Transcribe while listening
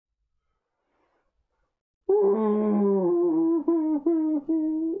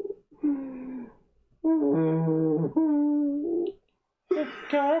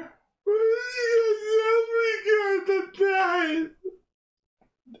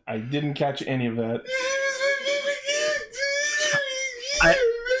I didn't catch any of that.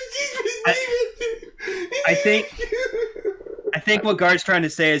 I think what Gar's trying to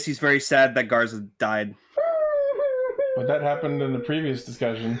say is he's very sad that Garza died. But that happened in the previous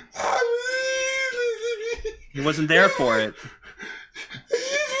discussion. He wasn't there for it.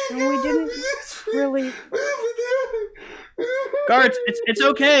 And we didn't really... Gar, it's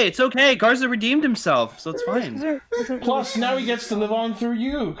okay. It's okay. Garza redeemed himself, so it's fine. Plus, now he gets to live on through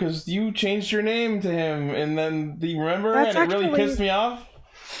you, because you changed your name to him, and then, do you remember? That's and it really pissed me off.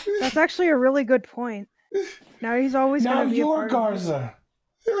 That's actually a really good point. Now he's always going to be a part of Garza.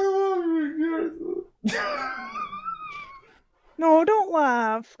 No, don't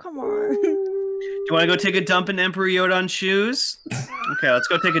laugh. Come on. Do you want to go take a dump in Emperor Yodon's shoes? Okay, let's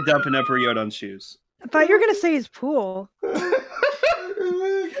go take a dump in Emperor Yodon's shoes. I thought you were going to say his pool. I've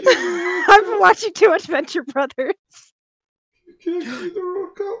been watching too much Venture Brothers.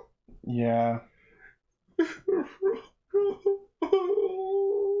 Yeah.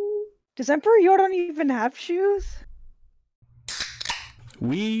 Does Emperor Yodon even have shoes?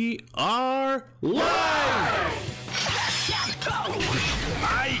 We are live!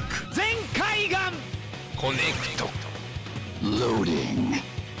 Mike! Zenkaigan! Connect. Loading.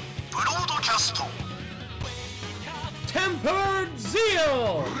 Broadcast. Tempered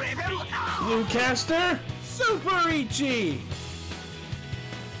Zeal! Bluecaster, Super Ichi!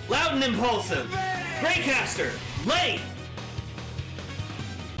 Loud and impulsive. Greycaster, late.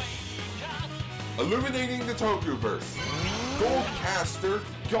 Illuminating the Tokuverse. Goldcaster,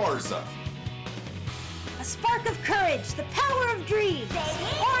 Garza. A spark of courage, the power of dreams.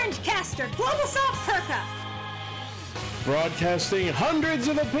 Orange Caster, Global Soft Perka. Broadcasting hundreds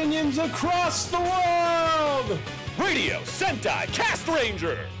of opinions across the world! Radio Sentai Cast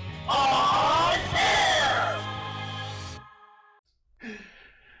Ranger.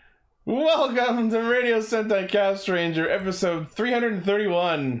 Welcome to Radio Sentai Cast Ranger, episode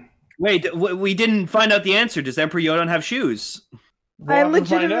 331. Wait, we didn't find out the answer. Does Emperor Yodon have shoes? I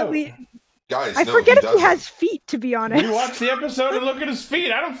legitimately... Guys, I forget if he has feet, to be honest. You watch the episode and look at his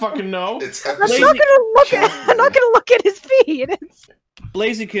feet. I don't fucking know. It's I'm episode... not gonna look at his feet.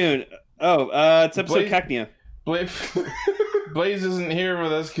 Blazy-kun. It's episode Cacnea. Blaze isn't here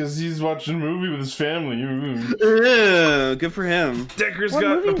with us because he's watching a movie with his family. Good for him. Decker's What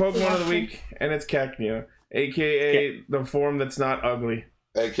got the movie is he Pokemon of the watching? week, and it's Cacnea, aka the form that's not ugly.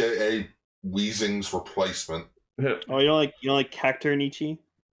 AKA Weezing's replacement. Oh, you don't like Cactur and Ichi?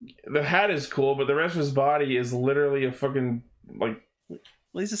 The hat is cool, but the rest of his body is literally a fucking like. Well,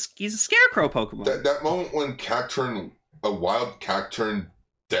 he's a scarecrow Pokemon. That moment when a wild Cacturn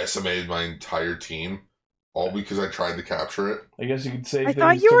decimated my entire team, all because I tried to capture it. I guess you could say. I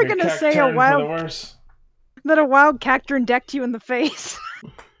thought you were gonna say a wild that a wild Cacturn decked you in the face.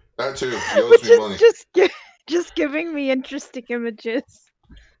 That too. He owes Which me is money. just giving me interesting images.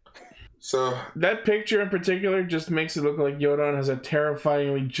 So that picture in particular just makes it look like Yodon has a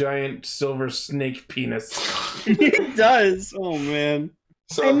terrifyingly giant silver snake penis. It does. Oh man.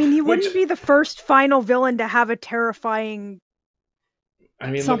 So, I mean, he wouldn't be the first final villain to have a terrifying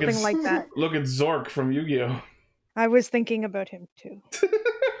something like that. Look at Zork from Yu-Gi-Oh! I was thinking about him too.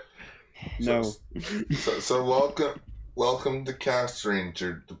 No. So welcome to Cast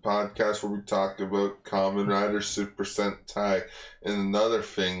Ranger, the podcast where we talk about Kamen Rider, Super Sentai, and another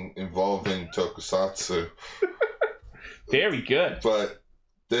thing involving Tokusatsu. Very good. But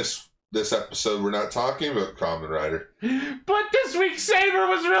this episode, we're not talking about Kamen Rider. But this week's Saber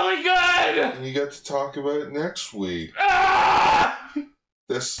was really good! And you get to talk about it next week. Ah!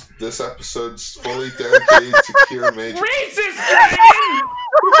 This episode's fully dedicated to Kira Major. Racist, Dragon!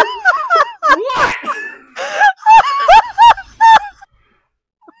 What?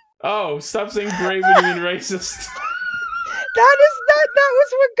 Oh, stop saying brave when you mean racist. That was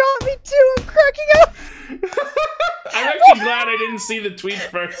what got me too. I'm cracking up. I'm actually glad I didn't see the tweet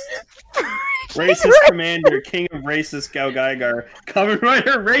first. Racist Commander, King of Racist Gao Gaigar. Kamen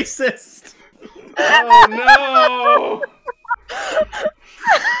Rider racist! Oh no!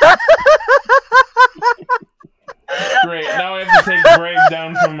 Great, now I have to take Brave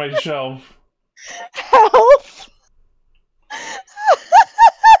down from my shelf. Help!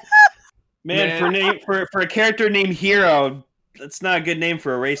 Man, for a character named Hero, that's not a good name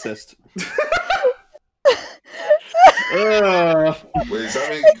for a racist. Wait, does that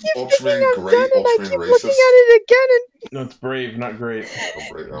make Ultraman great? Ultraman racist? Looking at it again and No, it's Brave, not great.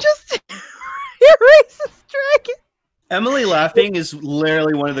 just you're racist, Dragon. Emily laughing is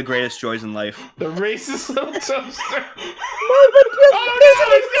literally one of the greatest joys in life. The racist little toaster. No, but Oh no,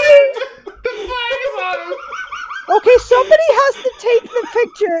 he's got the flag is on him. okay, somebody has to take the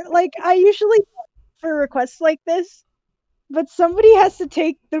picture. Like, I usually for requests like this, but somebody has to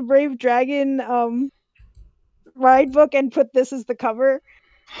take the Brave Dragon ride book and put this as the cover.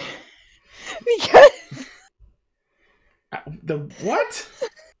 Because The what?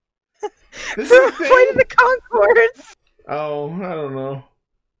 This for is a Flight of thing? the Conchords. Oh, I don't know.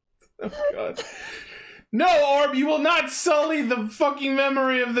 Oh, God. No, Orb, you will not sully the fucking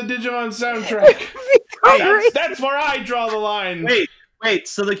memory of the Digimon soundtrack. That's where I draw the line. Wait.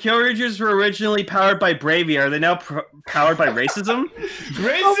 So the Kyojins were originally powered by Bravey. Are they now powered by racism?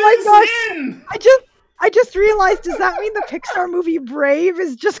 Racist Oh my gosh. sin! I just realized, does that mean the Pixar movie Brave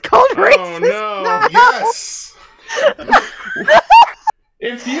is just called racist? Oh no. Yes!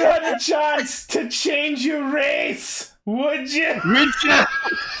 If you had a chance to change your race, would you? Richard!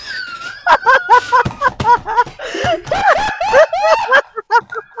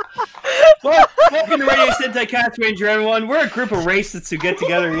 Welcome to Radio Sentai Cast Ranger, everyone. We're a group of racists who get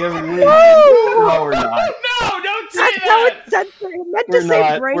together here every week. No, we're not. No, don't say That's how that! it's censored. It meant We're to say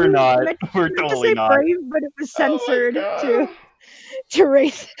not. Brave. We're not. It We're meant to totally say not. Brave, but it was Oh my censored God. to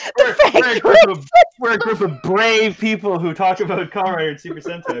race. We're a group of brave people who talk about Kamen Rider and Super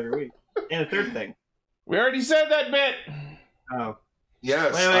Sentai every week. And a third thing. We already said that bit. Oh.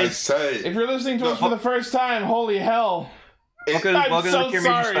 Yes, Wait. I say. If you're listening to us for the first time, holy hell. Welcome I'm to so the Kamen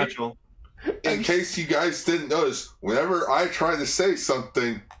Rider sorry. special. In case you guys didn't notice, whenever I try to say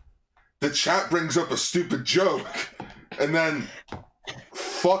something, the chat brings up a stupid joke, and then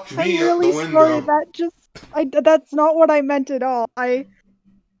fuck I'm me really out the window. sorry. That's not what I meant at all.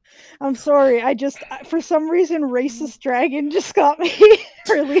 I'm sorry. For some reason, racist dragon just got me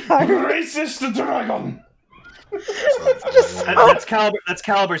really hard. Racist dragon. It's just That's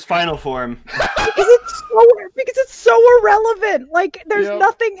Calibur's final form. because it's so irrelevant. Like, there's Yep.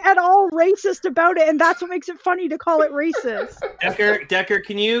 nothing at all racist about it, and that's what makes it funny to call it racist. Decker,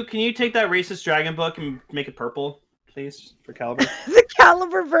 can you take that racist dragon book and make it purple, please, for Caliber? The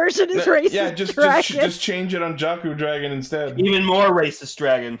Caliber version is racist. Yeah, just dragon. change it on Jaku Dragon instead. Even more racist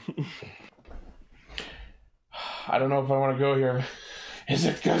dragon. I don't know if I want to go here. Is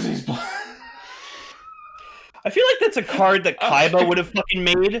it because he's black? I feel like that's a card that Kaiba would have fucking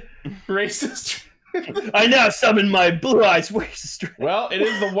made. Racist. I now summon my blue eyes racist dragon. Well, it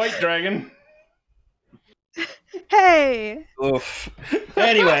is the white dragon. Hey. Oof.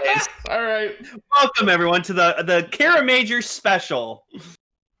 Anyways, All right. welcome everyone to the Kira Major special.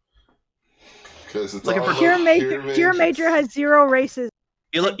 Because it's Looking all for about Cure Major has 0 races.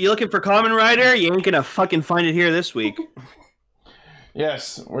 You looking for Kamen Rider? You ain't gonna fucking find it here this week.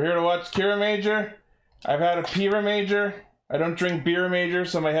 Yes, we're here to watch Kira Major. I've had a Pira Major. I don't drink beer Major,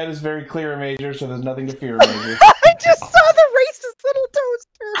 so my head is very clear Major, so there's nothing to fear Major. I just saw the racist little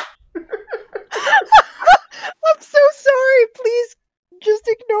toaster. I'm so sorry. Please just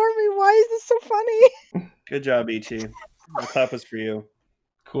ignore me. Why is this so funny? Good job, Ichi. The clap was for you.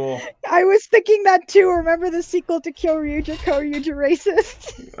 Cool. I was thinking that too. Remember the sequel to Kyoryuja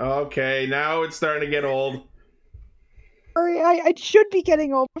racist? Okay, now it's starting to get old. Sorry, I should be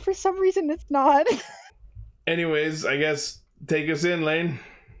getting old, but for some reason it's not. Anyways, I guess take us in, Lane.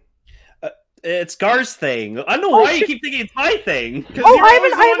 It's Gar's thing. I don't know why you keep thinking it's my thing. Because Oh, you're I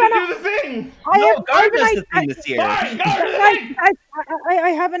always haven't- I the one haven't- to do the thing. Gar does the thing this year. Fine, Gar, the thing. I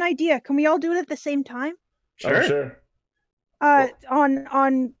have an idea. Can we all do it at the same time? Oh, sure.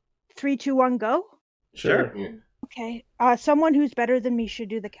 On 3, 2, 1, go. Sure. Okay. Someone who's better than me should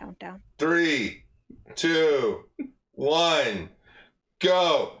do the countdown. 3, 2, 1,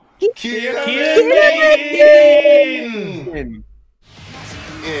 go! Kira Main!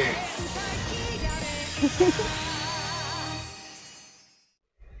 Yeah.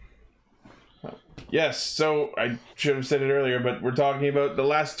 Yes, so I should have said it earlier, but we're talking about the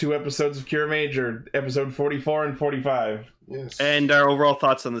last 2 episodes of Kira Major, episode 44 and 45. Yes. And our overall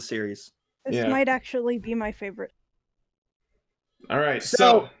thoughts on the series. This Yeah. might actually be my favorite. All right,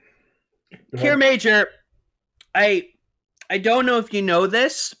 So, Kira Major, I don't know if you know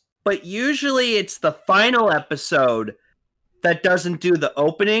this, but usually it's the final episode that doesn't do the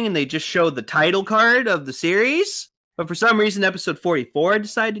opening and they just show the title card of the series. But for some reason, episode 44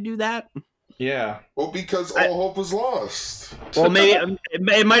 decided to do that. Yeah. Well, because all hope was lost. Well, maybe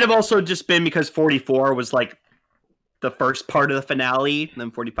it might have also just been because 44 was like the first part of the finale, and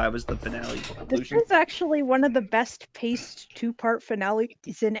then 45 was the finale This conclusion. is actually one of the best paced 2-part finales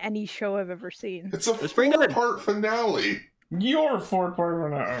in any show I've ever seen. It's a It's pretty good. 4-part finale. Your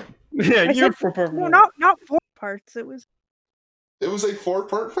 4-part now. Yeah, I you're said, no, not 4 parts. It was. It was a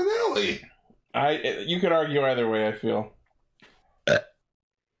 4-part finale. You could argue either way, I feel.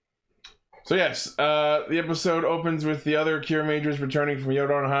 So yes, the episode opens with the other Cure Majors returning from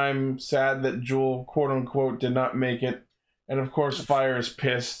Jotunheim, sad that Jewel, quote-unquote, did not make it. And of course, Fire is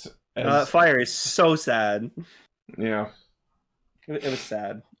pissed. Fire is so sad. Yeah. It was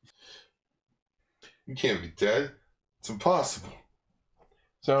sad. You can't be dead. It's impossible.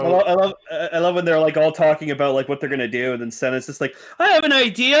 So I love when they're like all talking about like what they're gonna do, and then Senna's just like, I have an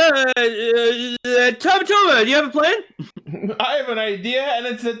idea. Tommy, do you have a plan? I have an idea, and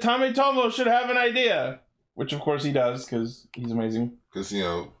it's that Tommy Tomo should have an idea. Which, of course, he does, because he's amazing. Because,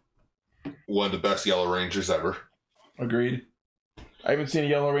 one of the best Yellow Rangers ever. Agreed. I haven't seen a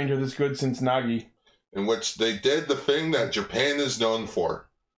Yellow Ranger this good since Nagi. In which they did the thing that Japan is known for.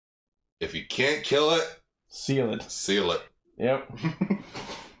 If you can't kill it, seal it. Seal it. Yep.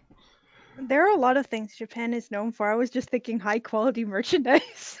 There are a lot of things Japan is known for. I was just thinking high quality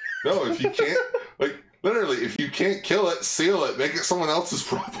merchandise. No, if you can't, literally, if you can't kill it, seal it. Make it someone else's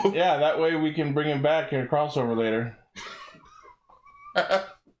problem. Yeah, that way we can bring him back in a crossover later.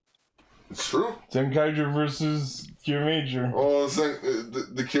 It's true. Tenkaiger versus Cure Major. Oh, it's like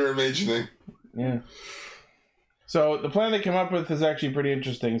the Cure Major thing. Yeah. So the plan they come up with is actually pretty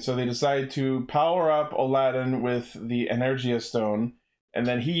interesting. So they decide to power up Aladdin with the Energia Stone, and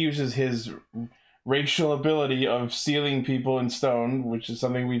then he uses his racial ability of sealing people in stone, which is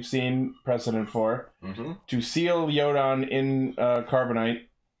something we've seen precedent for, to seal Yodan in carbonite.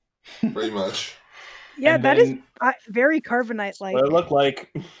 Pretty much. Yeah, And that is then- very Carbonite-like. What it looked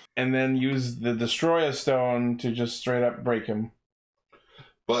like. And then use the Destroyer Stone to just straight up break him.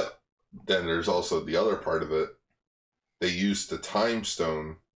 But then there's also the other part of it. They used the Time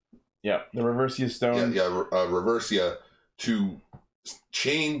Stone. Yeah, the Reversia Stone. Reversia to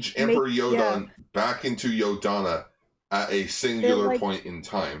change Emperor Yodan back into Yodana at a singular point in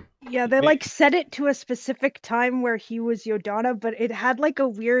time. Yeah, they set it to a specific time where he was Yodana, but it had a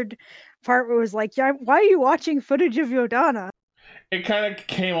weird part where it was like, yeah, why are you watching footage of Yodana? It kind of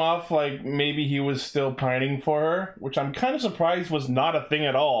came off like maybe he was still pining for her, which I'm kind of surprised was not a thing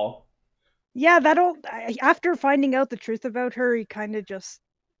at all. Yeah, after finding out the truth about her, he kind of just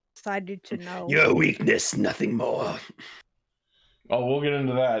decided to know. Your weakness, nothing more. Oh, we'll get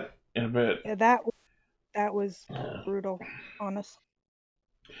into that in a bit. Yeah, that was brutal, honest.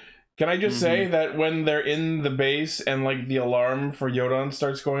 Can I just say that when they're in the base and the alarm for Yodan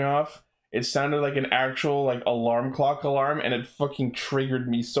starts going off, it sounded like an actual alarm clock alarm, and it fucking triggered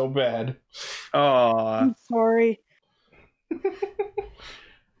me so bad. Oh, I'm sorry.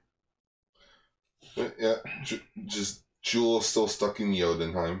 Yeah, just Jewel still stuck in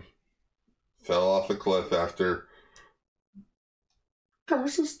Jotunheim. Fell off a cliff after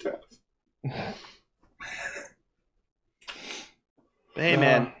Garza's death. Hey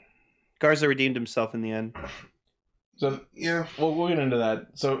man, Garza redeemed himself in the end. So yeah, we'll get into that.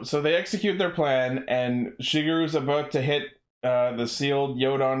 So they execute their plan, and Shigeru's about to hit the sealed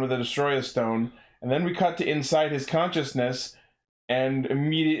Yodan with a Destroyer Stone, and then we cut to inside his consciousness, and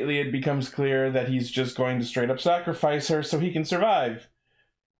immediately it becomes clear that he's just going to straight up sacrifice her so he can survive.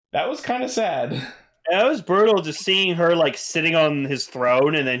 That was kind of sad. That was brutal, just seeing her sitting on his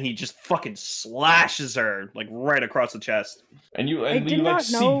throne, and then he just fucking slashes her right across the chest. And you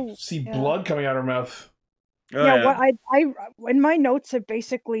see blood coming out of her mouth. Oh, yeah, what I in my notes it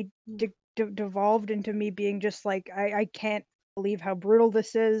basically devolved into me being just I can't believe how brutal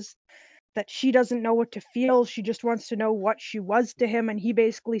this is. That she doesn't know what to feel. She just wants to know what she was to him, and he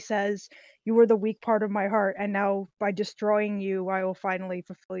basically says, "You were the weak part of my heart, and now by destroying you, I will finally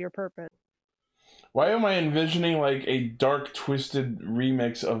fulfill your purpose." Why am I envisioning a dark, twisted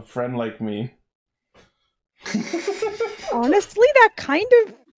remix of "Friend Like Me"? Honestly, that kind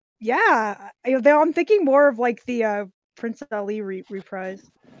of I'm thinking more of the Prince Ali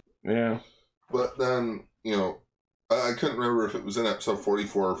reprise. Yeah, but then I couldn't remember if it was in episode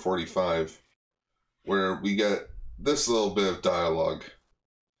 44 or 45 where we get this little bit of dialogue.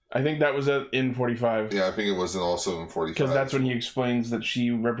 I think that was in 45. Yeah, I think it was also in 45. Because that's when he explains that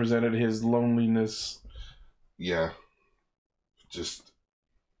she represented his loneliness. Yeah. Just...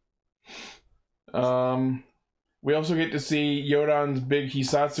 We also get to see Yodan's big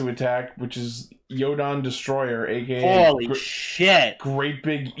Hisatsu attack, which is Yodan Destroyer, aka... Holy shit! Great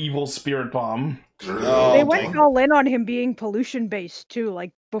big evil spirit bomb. They went all in on him being pollution based too.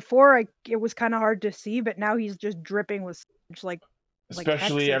 Before, it was kind of hard to see, but now he's just dripping with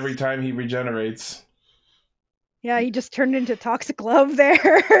especially Texas. every time he regenerates. Yeah, he just turned into Toxic Love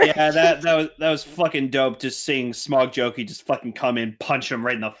there. Yeah, that was fucking dope. Just seeing Smog Jokey just fucking come in, punch him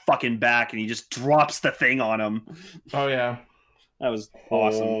right in the fucking back, and he just drops the thing on him. Oh yeah, that was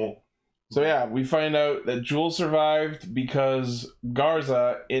awesome. So yeah, we find out that Jewel survived because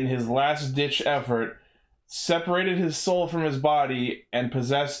Garza, in his last-ditch effort, separated his soul from his body and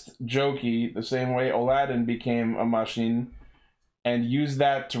possessed Joki the same way Aladdin became a machine, and used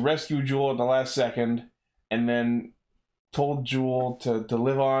that to rescue Jewel at the last second, and then told Jewel to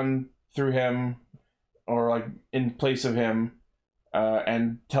live on through him, or like in place of him,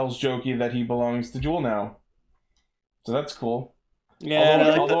 and tells Joki that he belongs to Jewel now. So that's cool.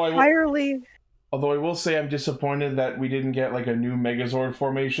 Yeah, Although Entirely. I will say I'm disappointed that we didn't get like a new Megazord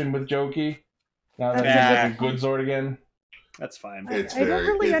formation with Joki. Now that That's he's like a good Zord again. that's fine. I don't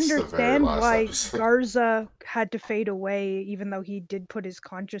really understand why Garza had to fade away, even though he did put his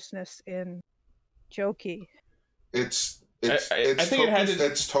consciousness in Joki. It's I think it had to...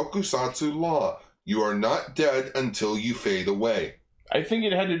 it's tokusatsu law. You are not dead until you fade away. I think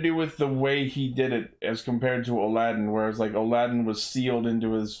it had to do with the way he did it as compared to Aladdin, whereas like Aladdin was sealed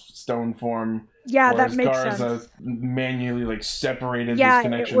into his stone form. Yeah, that makes Garza sense. manually like separated Yeah, this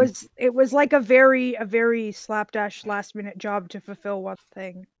connection. it was like a very slapdash last minute job to fulfill one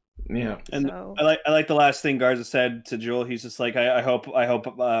thing. Yeah, and so. I like the last thing Garza said to Jewel. He's just like, I hope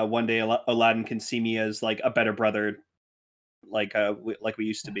one day Aladdin can see me as like a better brother, like we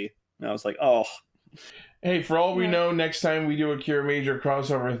used to be. And I was like, oh. Hey, for all we know, next time we do a Cure Major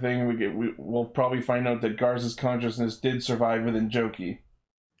crossover thing, we'll probably find out that Garza's consciousness did survive within Joki.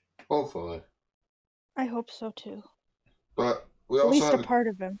 Hopefully. I hope so too. But we at also least have a part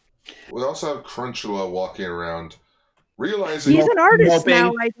of him. We also have Crunchula walking around, realizing he's an artist moping.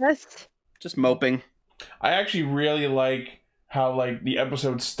 now, I guess. Just moping. I actually really like how like the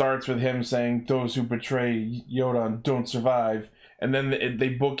episode starts with him saying, "Those who betray Yodan don't survive," and then they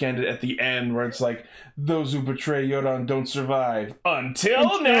bookend it at the end where it's like, "Those who betray Yodan don't survive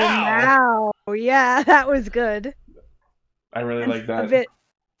until now." Yeah, that was good. I really like that. A bit.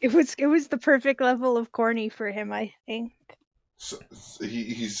 It was the perfect level of corny for him, I think. So,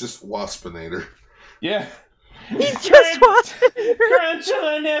 he's just Waspinator. Yeah. He's just Waspinator.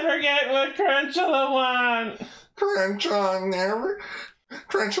 Crunchula never get what Crunchula want. Crunchula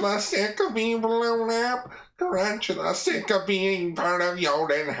sick of being blown up. Crunchula sick of being part of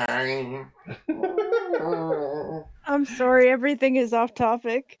Jotunheim. I'm sorry, everything is off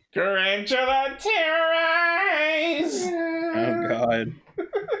topic. Crunchula terrorize. Oh God.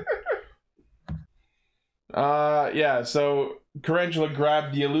 Yeah, so Carangela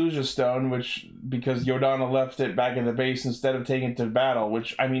grabbed the Illusion Stone, which, because Yodana left it back in the base instead of taking it to battle,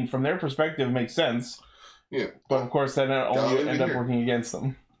 which, I mean, from their perspective, makes sense. Yeah. But, of course, that only end up working against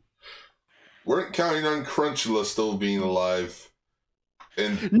them. Weren't counting on Crunchula still being alive.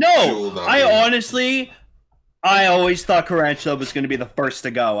 And no! I always thought Carangela was going to be the first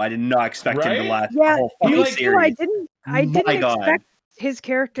to go. I did not expect him to last the whole fucking series. I didn't expect his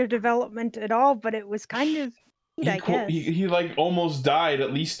character development at all, but it was kind of neat, I guess. He like almost died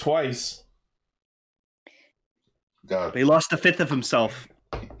at least twice. God. He lost a fifth of himself.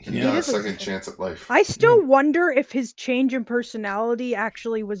 He got a second chance at life. I still wonder if his change in personality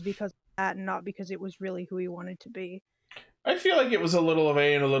actually was because of that and not because it was really who he wanted to be. I feel like it was a little of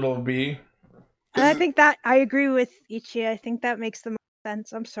A and a little of B. And I think that I agree with Ichi. I think that makes the most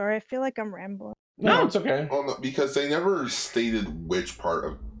sense. I'm sorry. I feel like I'm rambling. No, it's okay. Well, no, because they never stated which part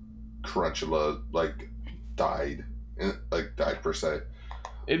of Crunchula died per se.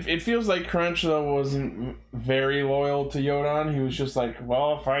 It feels like Crunchula wasn't very loyal to Yodan. He was just like,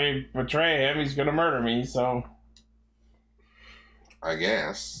 well, if I betray him, he's gonna murder me. So, I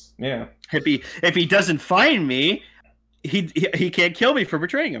guess. Yeah. If he doesn't find me, he can't kill me for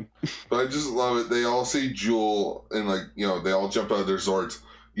betraying him. But I just love it. They all see Jewel and they all jump out of their Zords.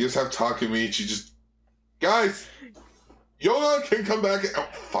 You just have Takemichi just, guys, Yoda can come back.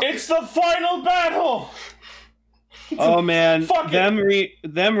 It's the final battle. Oh man, them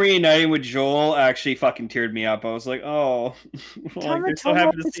reuniting with Joel actually fucking teared me up. I was like, oh, like, so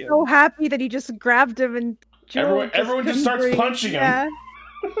happy to see him. So happy that he just grabbed him and everyone just starts punching him.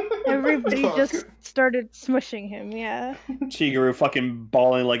 Everybody just started smushing him. Yeah. Shigeru fucking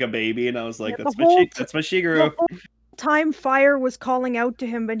bawling like a baby, and I was like, that's my Shigeru. The whole time Fire was calling out to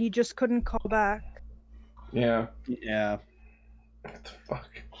him, but he just couldn't call back. Yeah. Yeah. What the fuck?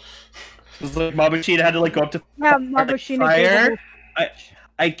 It was like Mabushina had to go up to Mabushina. Fire.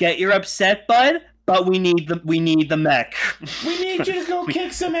 I get you're upset, bud, but we need the mech. We need you to go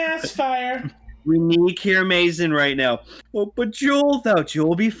kick some ass, Fire. We need Kier Mason right now. Oh, but Jewel, though. Jewel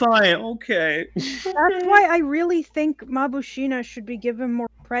will be fine. Okay. That's why I really think Mabushina should be given more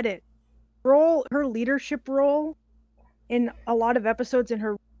credit. Her leadership role in a lot of episodes in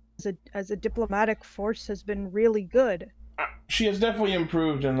her as a diplomatic force has been really good. she has definitely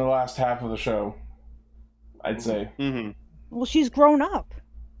improved in the last half of the show, I'd say. Mm-hmm. Well, she's grown up,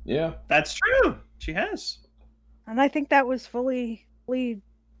 Yeah. That's true. She has. and I think that was fully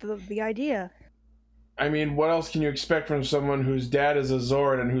the idea. I mean, what else can you expect from someone whose dad is a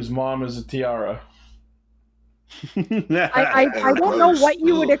Zord and whose mom is a Tiara? I don't know what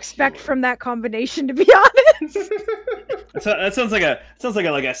you would expect from that combination, to be honest. That sounds like a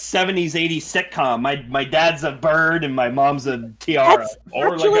 70s 80s sitcom. My dad's a bird and my mom's a tiara. That's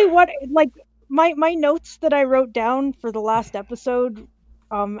Or actually like my notes that I wrote down for the last episode.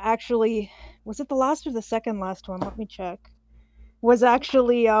 Actually, was it the last or the second last one? Let me check. Was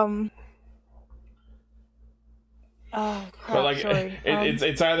actually crap, But like, sorry.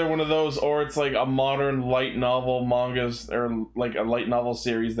 it's either one of those, or it's like a modern light novel mangas, or like a light novel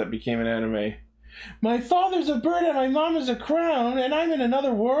series that became an anime. My father's a bird and my mom is a crown, and I'm in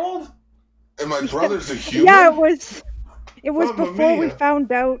another world. And my brother's a human? Yeah, it was Mamma before we mia.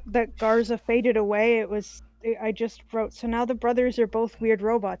 found out that Garza faded away. I just wrote, so now the brothers are both weird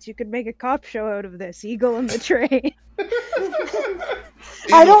robots. You could make a cop show out of this. Eagle and the Train.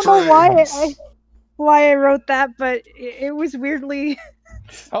 I don't know why I wrote that, but it was weirdly.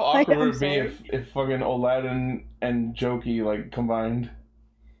 How awkward I'm would it be sorry. if fucking Aladdin and Jokey like combined?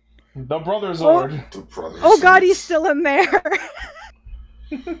 The Brothers Oh. Zord. The brothers Oh God, Zords. he's still in there.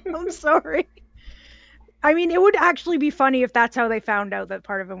 I'm sorry. I mean, it would actually be funny if that's how they found out that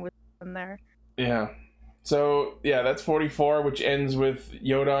part of him was in there. Yeah. So yeah, that's 44, which ends with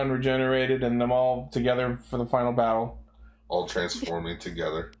Yodan regenerated and them all together for the final battle. All transforming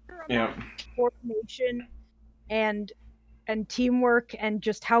together. Yeah. Coordination and teamwork and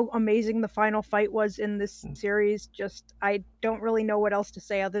just how amazing the final fight was in this series. Just, I don't really know what else to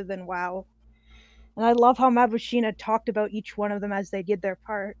say other than wow. And I love how Mabushina talked about each one of them as they did their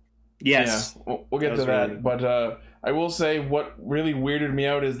part. Yes. Yeah, we'll get That to was that. really- But I will say what really weirded me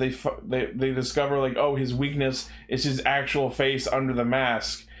out is they discover like, oh, his weakness is his actual face under the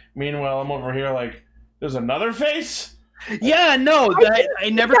mask. Meanwhile, I'm over here like, there's another face? Yeah, no, I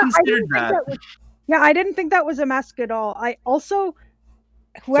never considered that. I didn't think that was a mask at all. I also,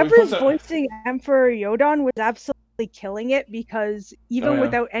 whoever puts is a- voicing Emperor Yodan was absolutely killing it, because even Oh, yeah.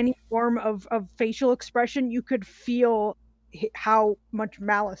 without any form of facial expression, you could feel how much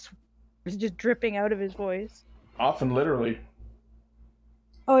malice was just dripping out of his voice. Often literally.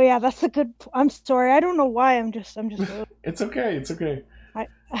 Oh yeah, that's a good. I'm sorry, I don't know why. I'm just. It's okay, it's okay.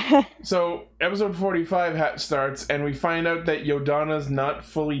 I, So, episode 45 starts, and we find out that Yodana's not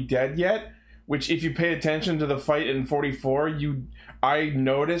fully dead yet, which, if you pay attention to the fight in 44, I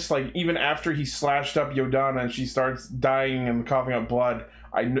noticed, like, even after he slashed up Yodana and she starts dying and coughing up blood,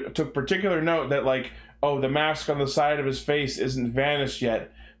 I took particular note that, like, oh, the mask on the side of his face isn't vanished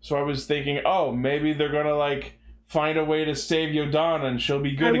yet. So I was thinking, oh, maybe they're gonna, like, find a way to save Yodana and she'll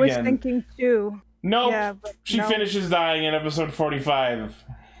be good I was again. thinking too. Nope. Yeah, but She no. finishes dying in episode 45.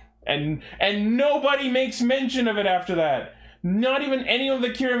 And nobody makes mention of it after that. Not even any of the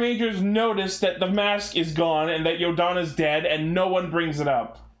Kira Majors notice that the mask is gone and that Yodana's dead, and no one brings it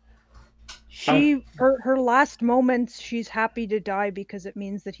up. She her last moments, she's happy to die because it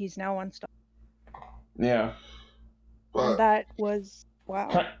means that he's now unstoppable. Yeah. But And that was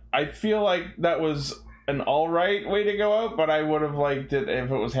wow. I feel like that was an alright way to go out, but I would have liked it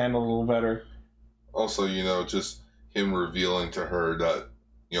if it was handled a little better. also, just him revealing to her that,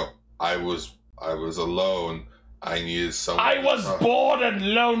 I was alone. I needed someone. I was bored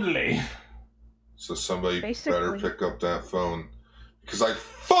and lonely. So somebody Basically. better pick up that phone. Because I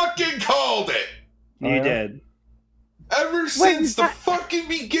fucking called it! Oh, You yeah? did. Ever since the fucking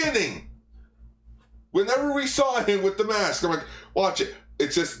beginning. Whenever we saw him with the mask, I'm like, watch it.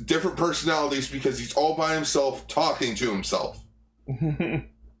 It's just different personalities because he's all by himself talking to himself.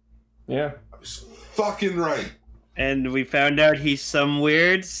 Yeah. I was fucking right. And we found out he's some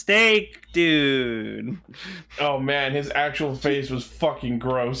weird steak dude. Oh man, his actual face was fucking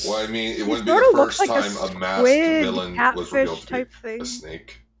gross. Well, I mean, it wouldn't be Sorta the looks first like a time a masked squid, villain was catfish revealed to type be thing. a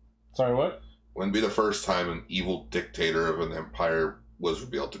snake. Sorry, what? Wouldn't be the first time an evil dictator of an empire was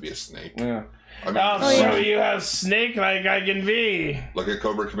revealed to be a snake. Yeah. I mean, I'll Oh, show yeah. you how snake-like I can be. look at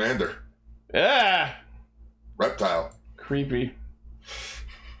Cobra Commander. Ah! Reptile. Creepy.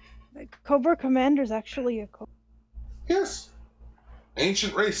 Cobra Commander's actually a cobra. Yes.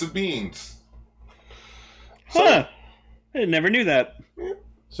 Ancient race of beings. Huh. I never knew that.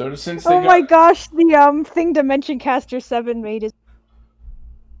 So since they Oh got... my gosh, the thing Dimension Caster 7 made is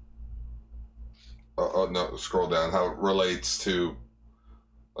Oh no, scroll down. How it relates to,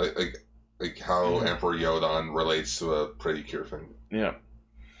 like how Emperor Yodan relates to a Pretty Cure thing. Yeah.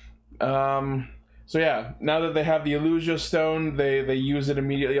 So yeah, now that they have the Illusia Stone, they use it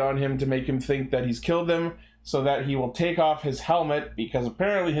immediately on him to make him think that he's killed them, so that he will take off his helmet, because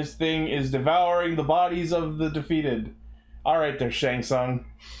apparently his thing is devouring the bodies of the defeated. Alright there, Shang Tsung.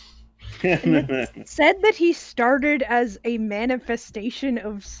 Said that he started as a manifestation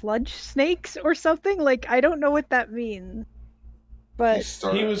of sludge snakes or something. Like, I don't know what that means. But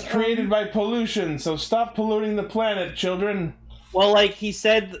He was created by pollution, so stop polluting the planet, children. Well, like he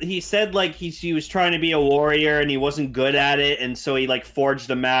said like he was trying to be a warrior and he wasn't good at it, and so he like forged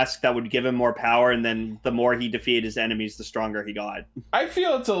a mask that would give him more power, and then the more he defeated his enemies, the stronger he got. I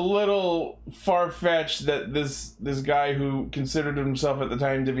feel it's a little far-fetched that this guy who considered himself at the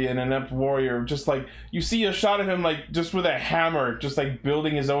time to be an inept warrior, just like, you see a shot of him like just with a hammer, just like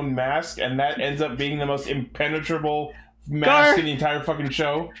building his own mask, and that ends up being the most impenetrable mask in the entire fucking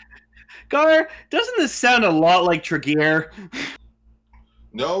show. Gar, doesn't this sound a lot like Tregear?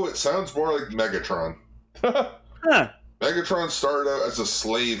 No, it sounds more like Megatron. Huh. Megatron started out as a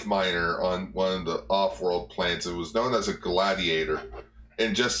slave miner on one of the off-world planets. It was known as a gladiator,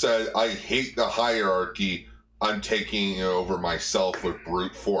 and just said, I hate the hierarchy, I'm taking it over myself with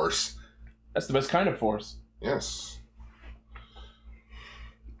brute force. That's the best kind of force. Yes.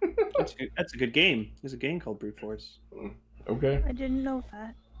 That's a good game. There's a game called Brute Force. Okay. I didn't know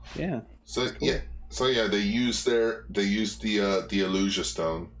that. Yeah. So they used the Illusia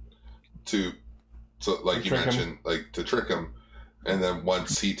Stone to like you mentioned, like to trick him, and then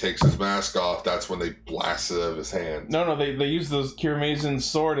once he takes his mask off, that's when they blast it out of his hand. No, they use those Kiramazen's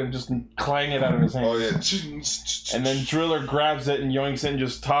sword and just clang it out of his hand. Oh yeah. And then Driller grabs it and yoinks it and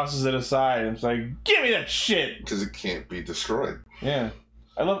just tosses it aside. And it's like, give me that shit! Because it can't be destroyed. Yeah.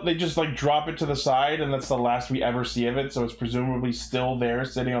 I love they just like drop it to the side, and that's the last we ever see of it, so it's presumably still there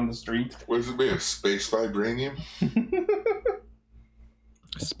sitting on the street. What does it mean? Space vibranium?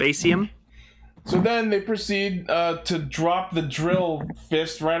 Spacium? So then they proceed to drop the drill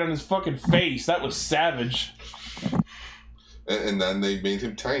fist right on his fucking face. That was savage. And then they made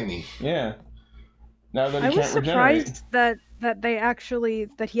him tiny. Yeah. Now that he I was can't regenerate. surprised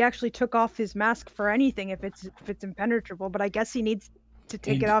that he actually took off his mask for anything if it's impenetrable, but I guess he needs to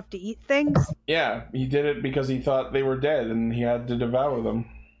take it off to eat things. Yeah, he did it because he thought they were dead and he had to devour them.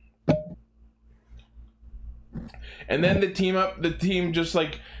 And then the team just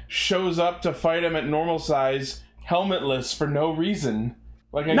like shows up to fight him at normal size, helmetless for no reason.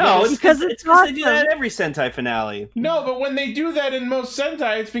 Like it's because they do that at every Sentai finale. No, but when they do that in most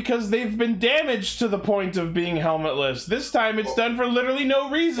Sentai, it's because they've been damaged to the point of being helmetless. This time it's done for literally no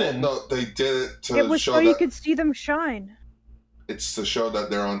reason. No, they did it to It was show so you that could see them shine. it's to show that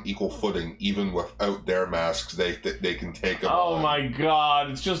they're on equal footing, even without their masks. They can take them. Oh on. my god!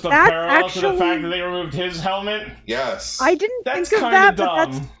 It's just a That's parallel to the actually- fact that they removed his helmet. Yes. I didn't That's think of kind that, of but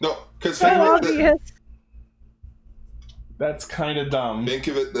that's dumb. No, because so obvious. That's kind of dumb. think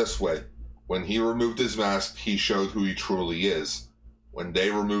of it this way: when he removed his mask, he showed who he truly is. When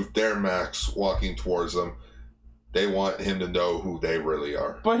they removed their masks, walking towards them, they want him to know who they really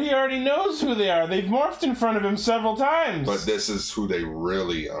are. But he already knows who they are. They've morphed in front of him several times. But this is who they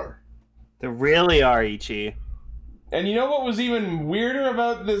really are. They really are, Ichi. And you know what was even weirder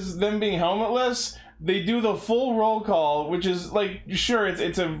about them being helmetless? They do the full roll call, which is like, sure,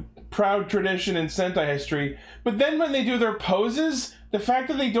 it's a proud tradition in Sentai history, but then when they do their poses, the fact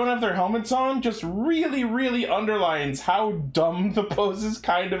that they don't have their helmets on just really, really underlines how dumb the poses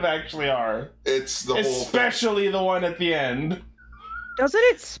kind of actually are. It's the Especially the one at the end. Doesn't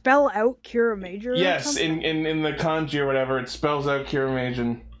it spell out Kira Major? Yes, in the kanji or whatever, it spells out Kira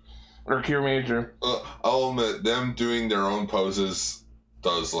Major. Or Kira Major. I'll admit, them doing their own poses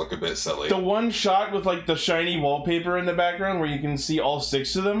does look a bit silly. The one shot with like the shiny wallpaper in the background where you can see all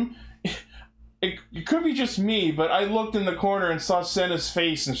 6 of them, it could be just me, but I looked in the corner and saw Senna's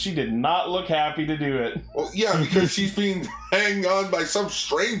face and she did not look happy to do it. Well, yeah, because she's being hanged on by some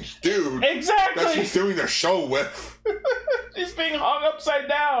strange dude. Exactly! That she's doing the show with. She's being hung upside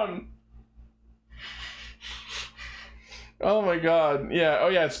down. Oh my god. Yeah, oh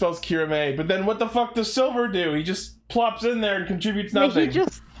yeah, it spells Kirame. But then what the fuck does Silver do? He just plops in there and contributes nothing.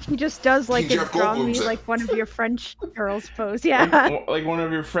 He just does like King a Jeff draw me Goldblum's it. like one of your French girls pose. Yeah. like one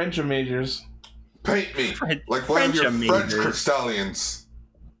of your French majors. Paint me like one French of your French amazers. Crystallians.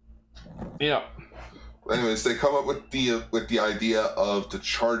 Yeah. Anyways, they come up with the idea of to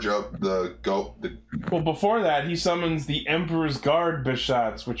charge up the Well, before that, he summons the Emperor's Guard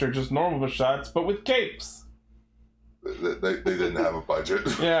Bishots, which are just normal Bishots, but with capes. They didn't have a budget.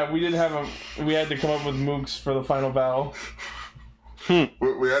 Yeah, we had to come up with mooks for the final battle.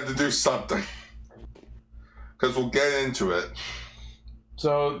 We had to do something. Because we'll get into it.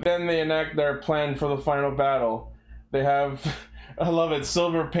 So then they enact their plan for the final battle. They have, I love it,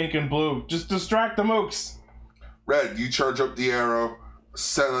 silver, pink, and blue. Just distract the mooks. Red, you charge up the arrow.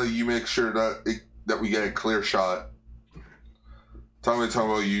 Senna, you make sure that we get a clear shot.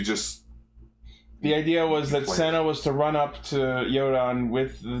 Tomo, you just... The idea was that Senna was to run up to Yodan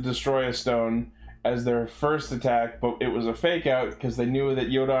with the Destroyer Stone as their first attack, but it was a fake out because they knew that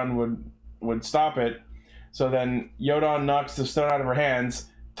Yodan would stop it. So then Yodan knocks the stone out of her hands.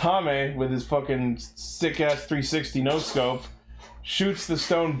 Tame, with his fucking sick-ass 360 no-scope, shoots the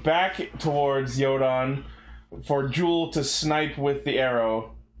stone back towards Yodan for Jewel to snipe with the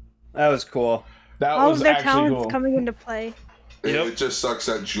arrow. That was cool. That All was of their actually talents cool. coming into play. It just sucks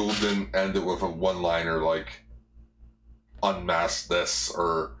that Jewel didn't end it with a one-liner like, unmask this,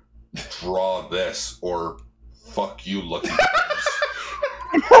 or draw this, or fuck you, Lucky Charms.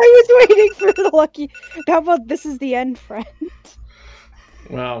 I was waiting for the lucky. How about this is the end, friend?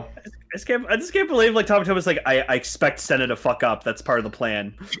 Wow. I just can't believe like Tomo's like I expect Senna to fuck up. That's part of the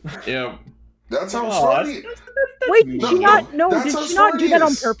plan. Yeah. That's how Oh, funny. Wait, did she not? No, that's did how she not do that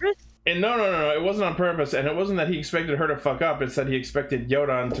on Sparty is. purpose? And no, it wasn't on purpose, and it wasn't that he expected her to fuck up, it's that he expected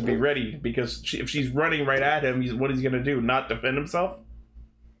Yodan to be ready, because if she's running right at him, what is he gonna do, not defend himself?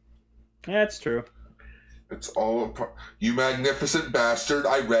 Yeah, that's true. It's all a part. You magnificent bastard,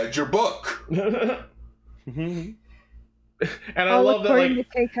 I read your book. And I All love that, according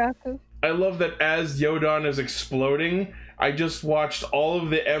like, to Keikaku. I love that as Yodan is exploding, I just watched all of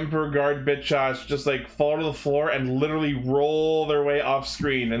the Emperor Guard bitchas just like fall to the floor and literally roll their way off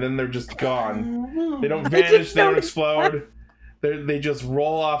screen, and then they're just gone. They don't vanish, they don't explode. They just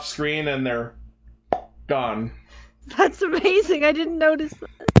roll off screen and they're gone. That's amazing. I didn't notice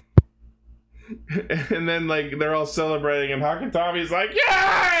that. And then like they're all celebrating, and Hakutami's like,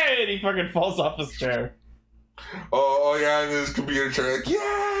 "Yay!" and he fucking falls off his chair. Oh yeah, and his computer chair like, yeah.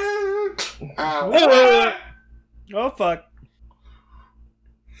 Oh fuck.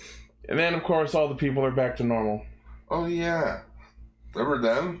 And then of course all the people are back to normal. Oh yeah, remember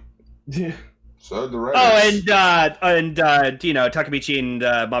them? Yeah. So the writers. Oh, and you know, Takamichi and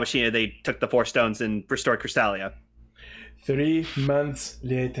Mamashina, they took the 4 stones and restored Crystalia. 3 months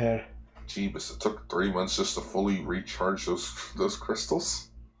later. Jeebus, it took 3 months just to fully recharge those crystals.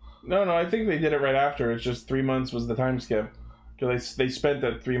 No, I think they did it right after. It's just 3 months was the time skip. Because they spent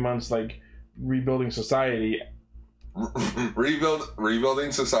that 3 months like rebuilding society.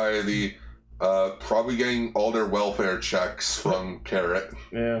 Rebuilding society, probably getting all their welfare checks from Carrot.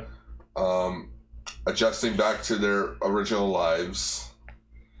 Yeah. Adjusting back to their original lives.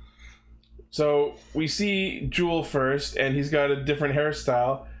 So we see Jewel first, and he's got a different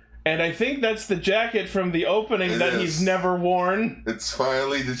hairstyle. And I think that's the jacket from the opening that he's never worn. It's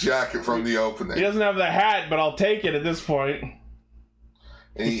finally the jacket from the opening. He doesn't have the hat, but I'll take it at this point.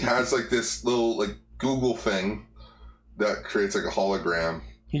 And he has like this little like Google thing that creates like a hologram.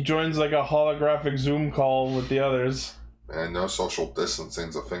 He joins like a holographic Zoom call with the others. And no social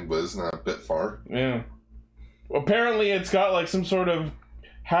distancing's a thing, but isn't that a bit far? Yeah. Well, apparently it's got like some sort of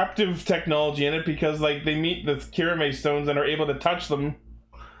haptive technology in it, because like they meet the Kirame stones and are able to touch them.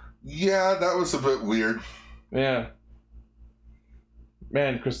 Yeah, that was a bit weird. Yeah.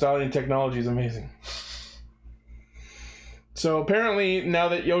 Man, Crystalline technology is amazing. So apparently, now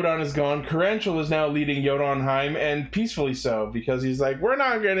that Yodan is gone, Karanchel is now leading Jotunheim, and peacefully so, because he's like, we're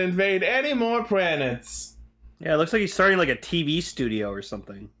not going to invade any more planets. Yeah, it looks like he's starting like a TV studio or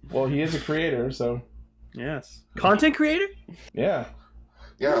something. Well, he is a creator, so... Yes. Content creator? Yeah.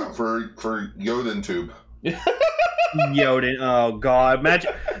 Yeah, for YodanTube. Yoden. Oh god,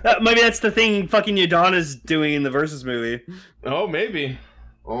 imagine. Maybe that's the thing fucking Yodana's doing in the Versus movie. Oh, maybe.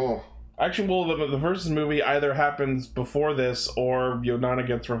 Oh. Actually, well, the Versus movie either happens before this, or Yodana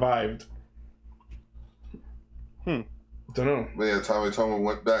gets revived. Don't know. But yeah, Tomo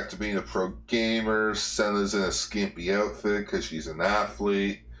went back to being a pro gamer. Senna's in a skimpy outfit because she's an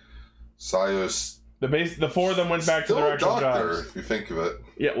athlete. Sayos... The 4 of them went back to their actual doctor, jobs. if you think of it.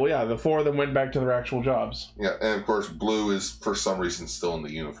 Yeah, well, yeah, the 4 of them went back to their actual jobs. Yeah, and of course, Blue is, for some reason, still in the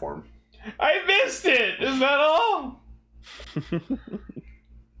uniform. I missed it! Is that all?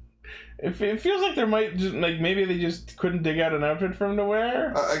 It feels like there might just, like, maybe they just couldn't dig out an outfit for him to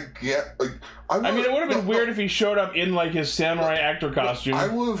wear. I get, like... I mean, it would have been weird if he showed up in, like, his samurai actor costume. I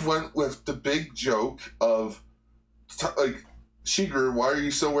would have went with the big joke of, like, Shigeru, why are you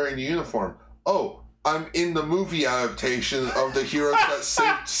still wearing the uniform? Oh, I'm in the movie adaptation of The Heroes That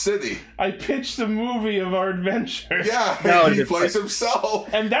Saved City. I pitched a movie of our adventure. Yeah, No, he it's plays himself.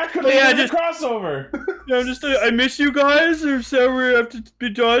 And that could have been a crossover. I miss you guys. Or so we have to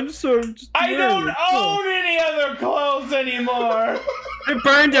be done. So I don't own any other clothes anymore. I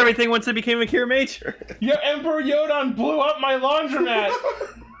burned everything once I became a Kira Major. Your Emperor Yodon blew up my laundromat.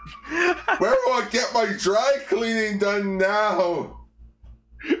 Where will I get my dry cleaning done now?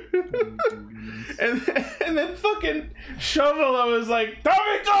 and then fucking Shovelo is like,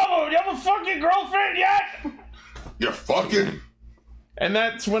 Tommy Tomo, you have a fucking girlfriend yet? You're fucking. And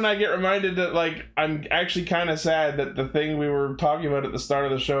that's when I get reminded that, like, I'm actually kind of sad that the thing we were talking about at the start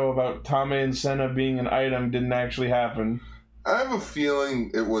of the show about Tame and Senna being an item didn't actually happen. I have a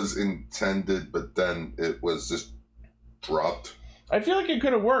feeling it was intended, but then it was just dropped. I feel like it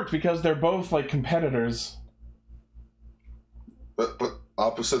could have worked because they're both, like, competitors. But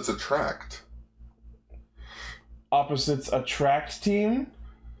opposites attract. Opposites attract team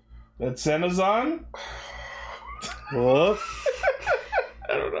that Senna's on? What?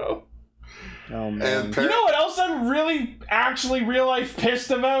 I don't know. Oh, man. And You know what else I'm really, actually, real life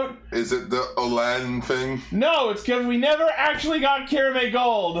pissed about? Is it the Aladdin thing? No, it's because we never actually got Kirame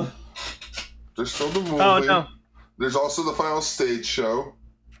Gold. There's still the movie. Oh, no. There's also the final stage show.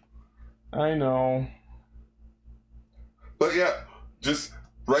 I know. But yeah, just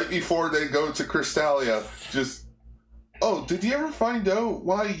right before they go to Crystalia, just... Oh, did you ever find out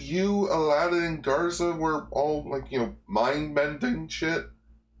why you, Aladdin, and Garza were all, like, mind-bending shit?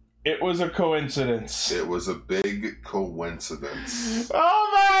 It was a coincidence. It was a big coincidence. Oh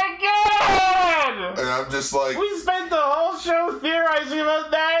my god! And I'm just like... We spent the whole show theorizing about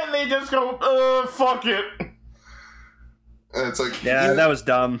that, and they just go, fuck it. And it's like... Yeah, that was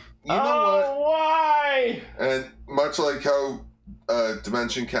dumb. You know what? Why? And much like how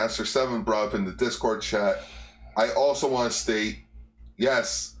Dimension Caster 7 brought up in the Discord chat, I also want to state,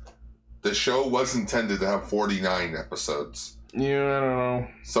 yes, the show was intended to have 49 episodes. Yeah, I don't know.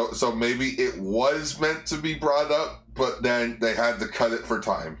 So maybe it was meant to be brought up, but then they had to cut it for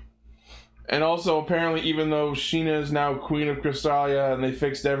time. And also, apparently, even though Sheena is now Queen of Crystalia and they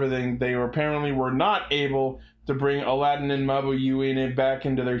fixed everything, they apparently were not able to bring Aladdin and Mabu Yuine back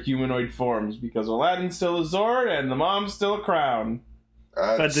into their humanoid forms, because Aladdin's still a Zord and the mom's still a Crown.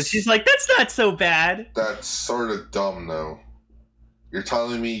 But she's like, that's not so bad. That's sort of dumb, though. You're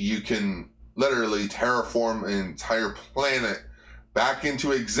telling me you can literally terraform an entire planet back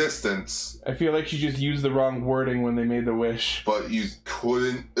into existence. I feel like she just used the wrong wording when they made the wish. But you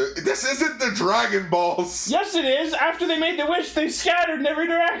couldn't... this isn't the Dragon Balls! Yes, it is! After they made the wish, they scattered in every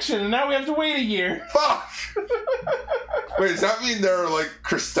direction, and now we have to wait a year. Fuck! Wait, does that mean they're like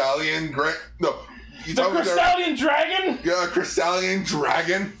Crystallian... No. The Crystallian Dragon? Yeah, Crystallian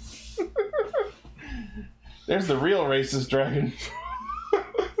Dragon. There's the real racist dragon.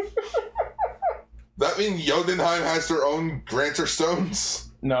 That mean Jotunheim has their own Grantor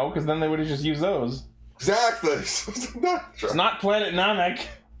Stones? No, because then they would have just used those. Exactly. It's not Planet Namek.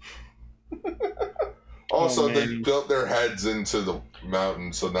 Also, they built their heads into the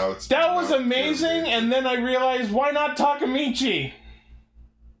mountain, so now it's... That was amazing, and then I realized, why not Takamichi?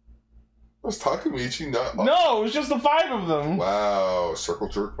 Was Takamichi not... No, it was just the 5 of them. Wow, circle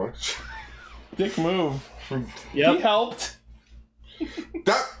jerk much? Dick move. Yep. He helped.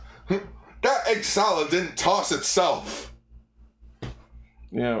 That Exala didn't toss itself.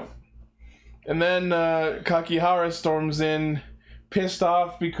 Yeah. And then Kakihara storms in, pissed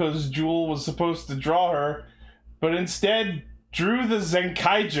off because Jewel was supposed to draw her, but instead drew the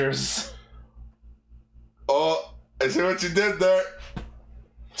Zenkaigers. Oh, I see what you did there.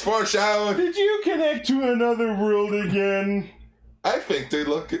 It's foreshadowing. Did you connect to another world again? I think they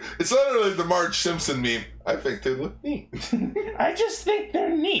look... It's literally the Marge Simpson meme. I think they look neat. I just think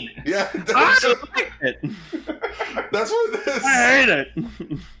they're neat. Yeah, I like it. That's what it is. I hate it.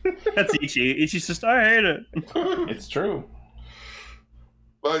 That's Ichi. Ichi's just, I hate it. It's true.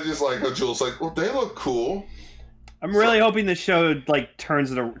 But I just like how Jules like, well, they look cool. I'm really hoping the show like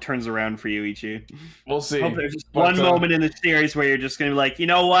turns around for you, Ichi. We'll see. I hope there's just one moment in the series where you're just gonna be like, you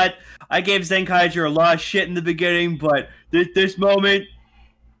know what? I gave Zenkaiger a lot of shit in the beginning, but this moment,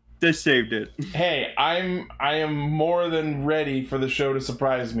 this saved it. Hey, I am more than ready for the show to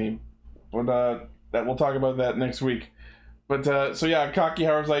surprise me, but that we'll talk about that next week. But so yeah,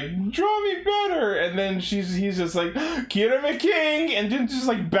 Kakihara's like, draw me better, and then he's just like, Kirame King, and then just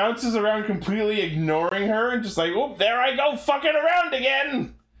like bounces around completely ignoring her, and just like, oh, there I go fucking around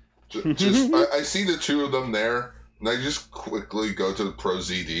again. Just I see the two of them there, and I just quickly go to the Pro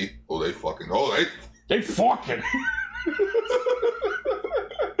ZD. They fucking.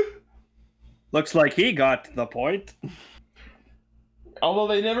 Looks like he got the point. Although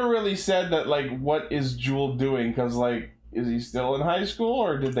they never really said that, like, what is Jewel doing? Because, like, is he still in high school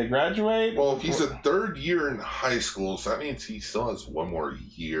or did they graduate? Well, he's a third year in high school, so that means he still has one more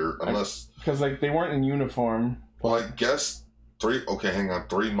year, unless... Because, like, they weren't in uniform. Well, I guess 3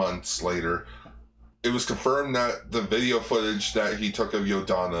 months later, it was confirmed that the video footage that he took of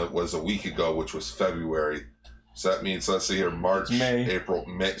Yodana was a week ago, which was February. So that means, let's see here, March, April,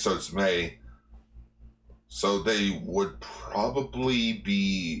 May. So it's May. So they would probably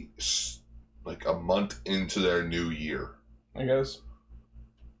be like a month into their new year. I guess.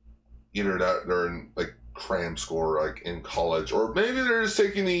 Either that they're in like cram school or like in college, or maybe they're just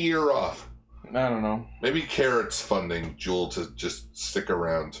taking a year off. I don't know. Maybe Carrot's funding Jewel to just stick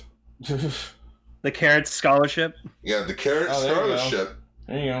around. The Carrot Scholarship? Yeah, the Carrot Scholarship.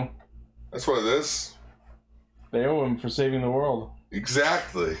 There you go. That's what it is. They owe him for saving the world.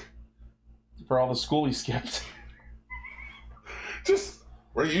 Exactly. For all the school he skipped. Just,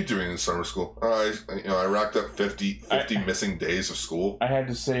 what are you doing in summer school? I racked up 50 missing days of school. I had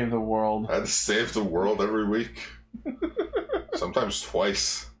to save the world. I had to save the world every week. Sometimes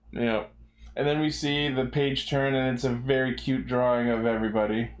twice. Yeah. And then we see the page turn, and it's a very cute drawing of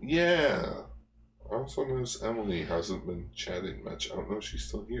everybody. Yeah. I also noticed Emily hasn't been chatting much. I don't know if she's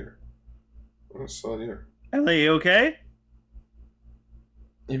still here. I'm still here. Emily, you okay?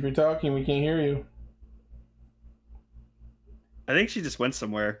 If you're talking, we can't hear you. I think she just went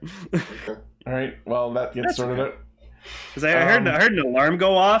somewhere. Okay. All right. Well, that gets sorted out. Because I heard an alarm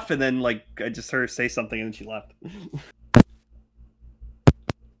go off, and then like I just heard her say something, and then she left.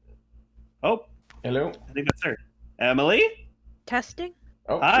 Oh, hello. I think that's her. Emily? Testing?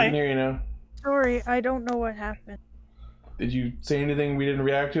 Oh, hi. I can hear you now. Sorry, I don't know what happened. Did you say anything we didn't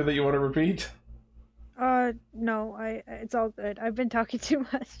react to that you want to repeat? No, it's all good. I've been talking too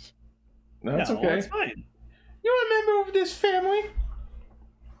much. No, that's okay. It's fine. You're a member of this family.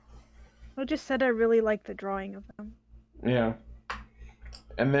 I just said I really like the drawing of them. Yeah.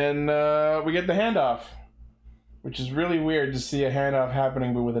 And then we get the handoff, which is really weird to see a handoff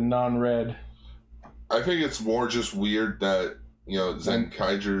happening but with a non-red. I think it's more just weird that, you know,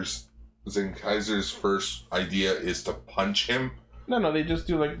 Zenkaiser's first idea is to punch him. No, they just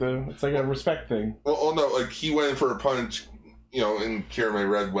do it's like a respect thing. Well, no, like he went in for a punch, you know, and Kirame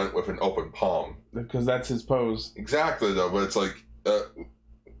Red went with an open palm. Because that's his pose. Exactly, though, but it's like,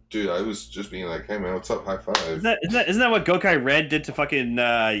 dude, I was just being like, hey man, what's up, high five. Isn't that what Gokai Red did to fucking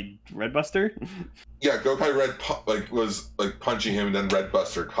Redbuster? Yeah, Gokai Red was punching him, and then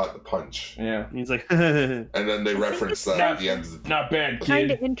Redbuster caught the punch. Yeah. He's like, and then they referenced that at the end of the... Not bad, kid.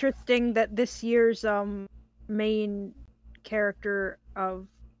 Kind of interesting that this year's main character of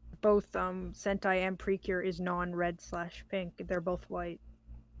both Sentai and Precure is non-red/pink. They're both white.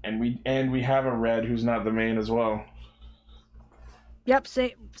 And we have a red who's not the main as well. Yep,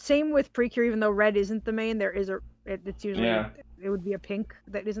 same with Precure. Even though red isn't the main, there is it's usually it would be a pink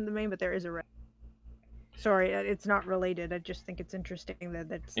that isn't the main, but there is a red. Sorry, it's not related. I just think it's interesting that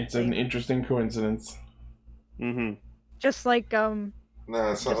that's. It's an interesting coincidence. Mm-hmm. Just like No,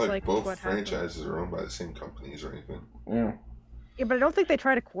 it's not like both franchises happened. are owned by the same companies or anything. Yeah. Yeah, but I don't think they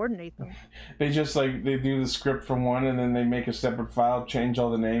try to coordinate them. They just they do the script from one and then they make a separate file, change all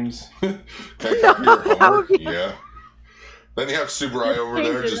the names. Can I copy your homework? Yeah. Then you have Super Eye over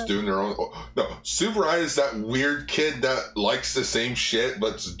there just doing their own. No, Super Eye is that weird kid that likes the same shit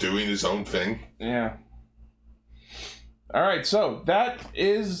but's doing his own thing. Yeah. All right, so that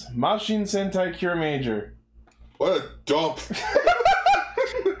is Mashin Sentai Cure Major. What a dump.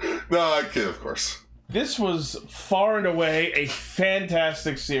 No, I kid, of course. This was far and away a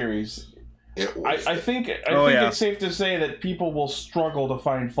fantastic series. It was. I think it's safe to say that people will struggle to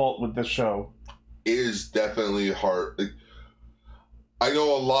find fault with this show. It is definitely hard. I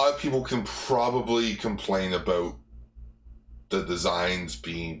know a lot of people can probably complain about the designs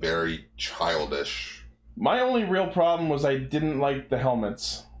being very childish. My only real problem was I didn't like the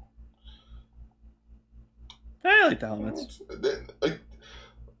helmets. I like the helmets.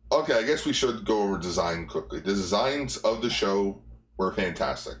 Okay, I guess we should go over design quickly. The designs of the show were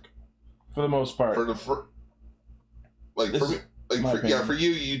fantastic. For the most part. For you,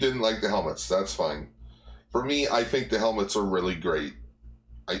 you didn't like the helmets. That's fine. For me, I think the helmets are really great.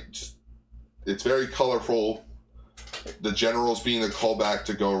 It's very colorful. The Generals being a callback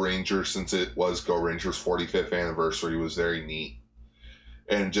to Go Ranger, since it was Go Ranger's 45th anniversary, was very neat.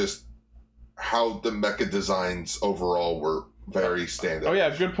 And just how the mecha designs overall were very standout. Oh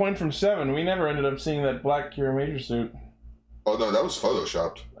yeah, good point from Seven. We never ended up seeing that black Cure Major suit. Oh no, that was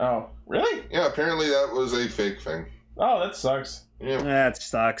photoshopped. Oh, really? Yeah, apparently that was a fake thing. Oh, that sucks. Yeah. That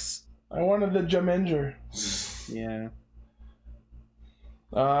sucks. I wanted the Jamenger. Yeah.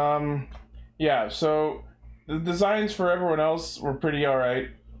 Yeah, so the designs for everyone else were pretty alright.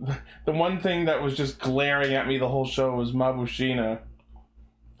 The one thing that was just glaring at me the whole show was Mabushina.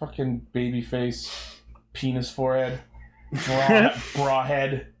 Fucking baby face, penis forehead, bra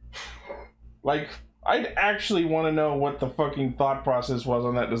head. Like, I'd actually want to know what the fucking thought process was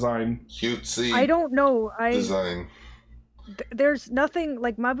on that design. Cutesy. I don't know. Design. There's nothing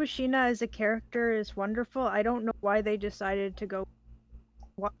like Mabushina as a character is wonderful. I don't know why they decided to go.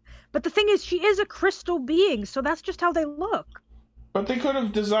 But the thing is, she is a crystal being, so that's just how they look. But they could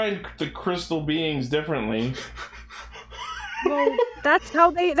have designed the crystal beings differently. Well, that's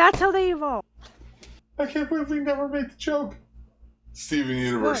how they evolved. I can't believe we never made the joke. Steven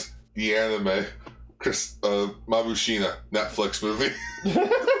Universe, the anime, Mabushina, Netflix movie.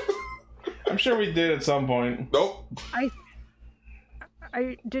 I'm sure we did at some point. Nope.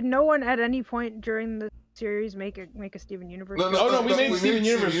 I did no one at any point during the series make a Steven Universe. No, we made Steven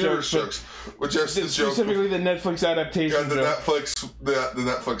Universe jokes, which is the joke. Specifically the Netflix adaptation. Yeah, the joke.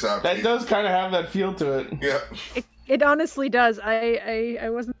 Netflix app. That does kind of have that feel to it. Yeah. It honestly does. I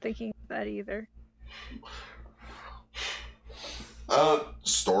wasn't thinking of that either.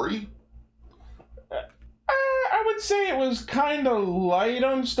 Story? I would say it was kind of light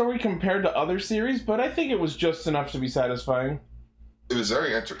on story compared to other series, but I think it was just enough to be satisfying. It was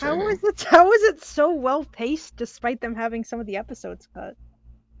very entertaining. How was it so well paced despite them having some of the episodes cut?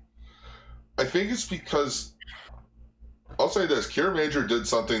 I think it's because I'll say this: Kira Major did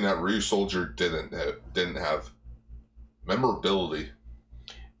something that Ryu Soldier didn't have. Memorability.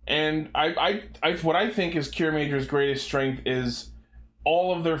 And I what I think is Kira Major's greatest strength is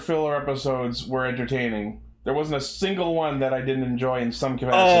all of their filler episodes were entertaining. There wasn't a single one that I didn't enjoy in some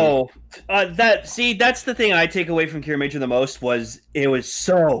capacity. That's the thing I take away from Kira Major the most was it was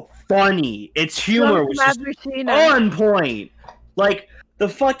so funny. Its humor was just on point. Like the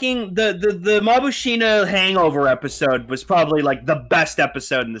fucking the Mabushina hangover episode was probably like the best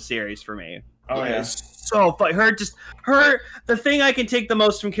episode in the series for me. Oh yeah. So funny. The thing I can take the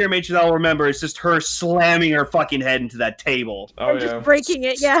most from Kira Major that I'll remember is just her slamming her fucking head into that table. Oh, just breaking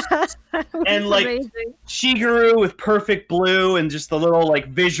it, yeah. And like amazing. Shigeru with perfect blue and just the little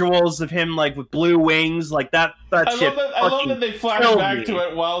like visuals of him like with blue wings, like that shit. I love that they flashed back to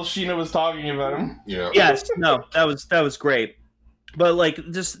it while Sheena was talking about him. Yeah. Yes, no, that was great. But like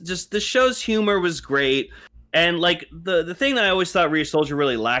just the show's humor was great. And like the thing that I always thought Ryu Soldier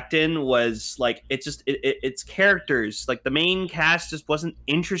really lacked in was like it's characters. Like the main cast just wasn't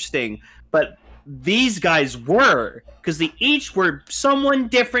interesting, but these guys were, because they each were someone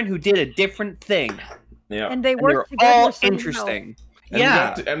different who did a different thing. Yeah, and they were worked together all somehow. interesting.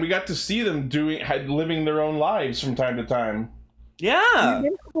 We got to see them living their own lives from time to time. Yeah, It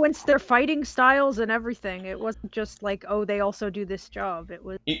influenced their fighting styles and everything. It wasn't just like, oh, they also do this job. It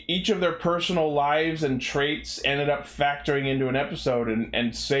was Each of their personal lives and traits ended up factoring into an episode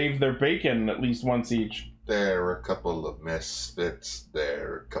and saved their bacon at least once each. There are a couple of misfits.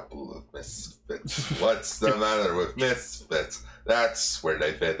 What's the matter with misfits? That's where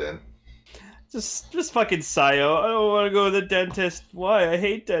they fit in. just fucking Sayo. I don't want to go to the dentist. Why? I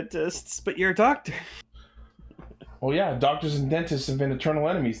hate dentists. But you're a doctor. Well, yeah, doctors and dentists have been eternal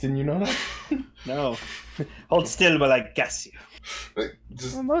enemies. Didn't you know that? No. Hold still while I gas you.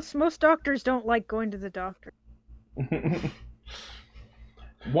 well, most doctors don't like going to the doctor.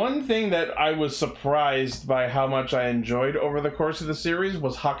 One thing that I was surprised by how much I enjoyed over the course of the series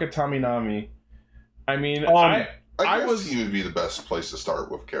was Hakataminami. I mean, I guess he would be the best place to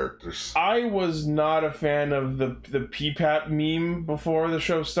start with characters. I was not a fan of the PPAP meme before the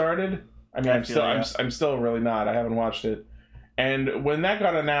show started. I mean, I'm still really not. I haven't watched it. And when that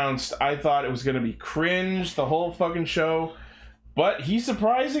got announced, I thought it was going to be cringe, the whole fucking show. But he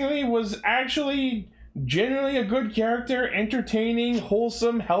surprisingly was actually genuinely a good character, entertaining,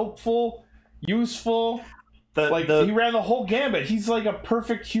 wholesome, helpful, useful. He ran the whole gambit. He's like a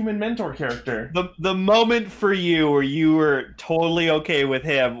perfect human mentor character. The moment for you where you were totally okay with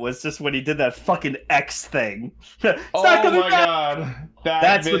him was just when he did that fucking X thing. Oh my god.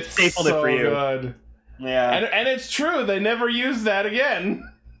 That's what stapled it for you. Good. Yeah. And it's true, they never used that again.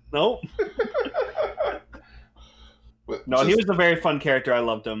 Nope. No, he was a very fun character. I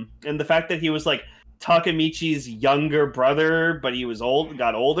loved him. And the fact that he was like Takemichi's younger brother, but he was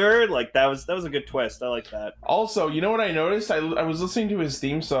got older, like that was a good twist. I like that. Also, you know what I noticed? I was listening to his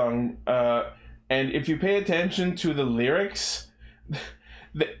theme song, and if you pay attention to the lyrics,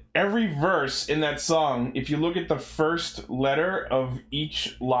 every verse in that song, if you look at the first letter of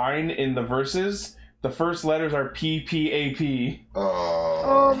each line in the verses, The first letters are PPAP.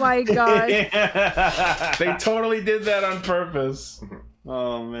 Oh my god. They totally did that on purpose.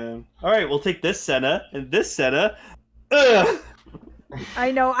 Oh man. All right, we'll take this Senna and this Senna. Ugh.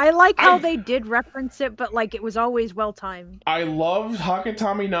 I know. I like how they did reference it, but like it was always well timed. I loved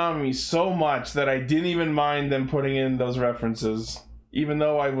Hakatami Nami so much that I didn't even mind them putting in those references, even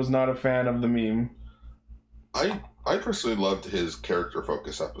though I was not a fan of the meme. I personally loved his character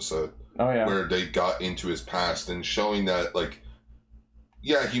focus episode. Oh yeah. Where they got into his past and showing that, like,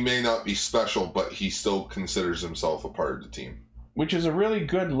 yeah, he may not be special, but he still considers himself a part of the team. Which is a really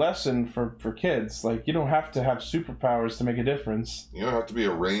good lesson for kids. Like, you don't have to have superpowers to make a difference. You don't have to be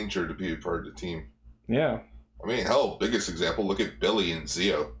a ranger to be a part of the team. Yeah. I mean, hell, biggest example, look at Billy and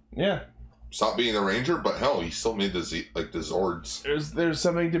Zeo. Yeah. Stop being a ranger, but hell, he still made the Zords. There's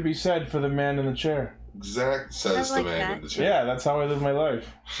something to be said for the man in the chair. Exact says I like the man that. in the chair. Yeah, that's how I live my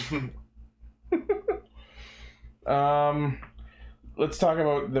life. Let's talk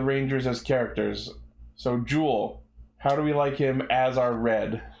about the Rangers as characters. So, Jewel, how do we like him as our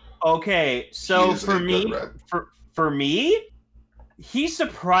Red? Okay, so for me, he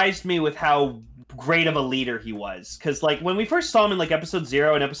surprised me with how great of a leader he was. Because like when we first saw him in like episode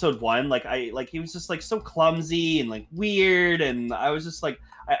 0 and episode 1, he was just like so clumsy and like weird, and I was just like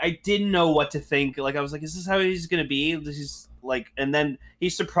I didn't know what to think. Like I was like, is this how he's gonna be? This is like, and then he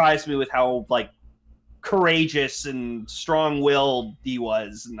surprised me with how like courageous and strong-willed he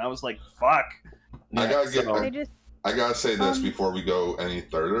was, and I was like, fuck. I gotta get. So- I gotta say this before we go any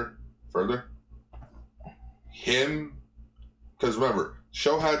further. Him, because remember,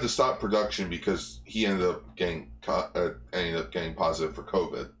 show had to stop production because he ended up getting positive for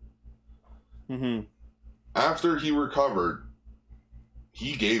COVID. Mm-hmm. After he recovered,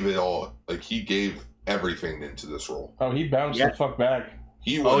 he gave it all. Like he gave everything into this role. Oh, he bounced the fuck back.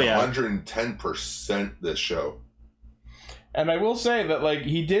 He won 110% this show. And I will say that, like,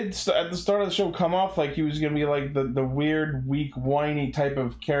 he did, at the start of the show, come off like he was going to be, like, the weird, weak, whiny type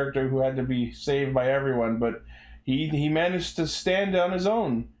of character who had to be saved by everyone, but he managed to stand on his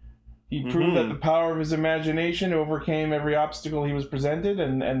own. He proved that the power of his imagination overcame every obstacle he was presented,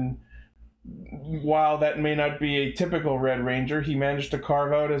 and while that may not be a typical Red Ranger, he managed to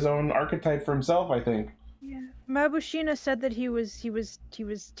carve out his own archetype for himself, I think. Yeah. Mabushina said that he was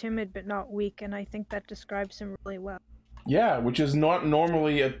timid but not weak, and I think that describes him really well. Yeah, which is not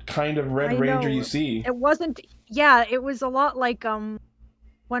normally a kind of Red Ranger you see. It wasn't. Yeah, it was a lot like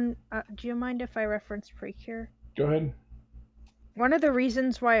one. Do you mind if I reference Precure? Go ahead. One of the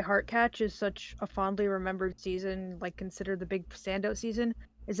reasons why Heartcatch is such a fondly remembered season, like considered the big standout season,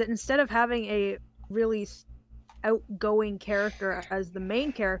 is that instead of having a really outgoing character as the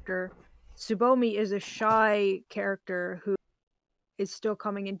main character, Tsubomi is a shy character who is still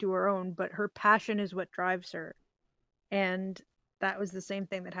coming into her own, but her passion is what drives her. And that was the same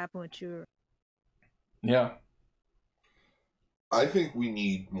thing that happened with Chihiro. Yeah. I think we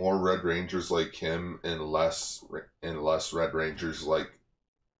need more Red Rangers like him and less Red Rangers like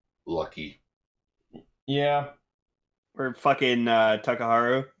Lucky. Yeah. Or fucking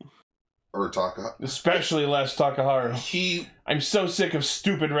Takaharu. Or Especially less Takaharu. I'm so sick of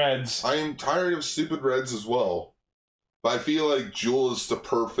stupid Reds. I am tired of stupid Reds as well. But I feel like Jewel is the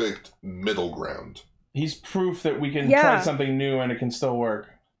perfect middle ground. He's proof that we can try something new and it can still work.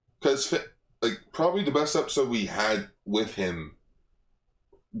 Because, like, probably the best episode we had with him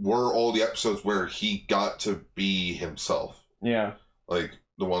were all the episodes where he got to be himself. Yeah. Like,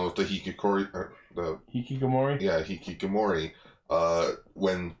 the one with the Hikikomori. Yeah, Hikikomori.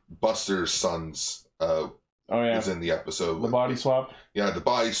 When Buster's sons is in the episode. The body swap? Yeah, the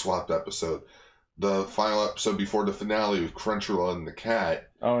body swapped episode. The final episode before the finale with Crunchyroll and the cat.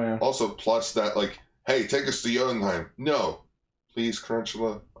 Oh, yeah. Also, plus that, like, hey, take us to Jotunheim. No. Please,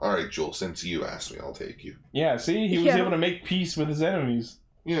 Crunchyroll. All right, Joel, since you asked me, I'll take you. Yeah, see? He was able to make peace with his enemies.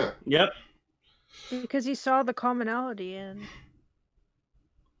 Yeah. Yep. Because he saw the commonality in...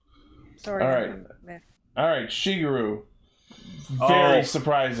 Sorry. All right, Shigeru. Very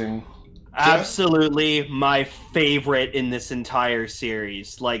surprising. Absolutely my favorite in this entire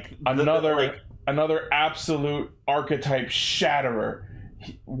series. Like another absolute archetype shatterer.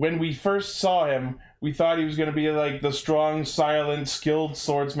 When we first saw him, we thought he was going to be like the strong, silent, skilled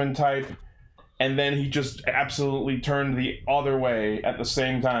swordsman type, and then he just absolutely turned the other way at the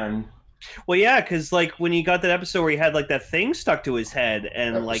same time. Well, yeah, because like when he got that episode where he had like that thing stuck to his head,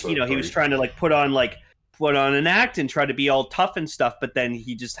 and he was trying to like put on an act and try to be all tough and stuff, but then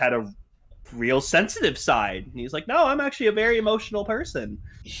he just had a real sensitive side. And he's like, no, I'm actually a very emotional person,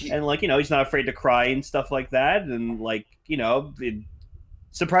 and like he's not afraid to cry and stuff like that, and like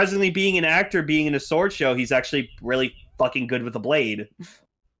surprisingly, being an actor, being in a sword show, he's actually really fucking good with a blade.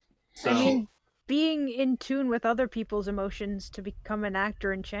 So, I mean, being in tune with other people's emotions to become an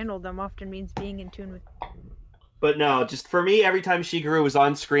actor and channel them often means being in tune with. but no, just for me, every time Shigeru was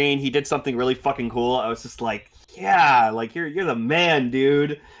on screen, he did something really fucking cool. I was just like, yeah, like you're the man,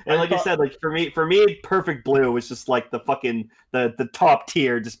 dude. And like I said, like for me, Perfect Blue was just like the fucking the top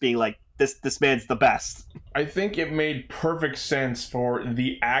tier, just being like, this man's the best. I think it made perfect sense for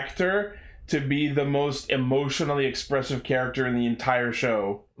the actor to be the most emotionally expressive character in the entire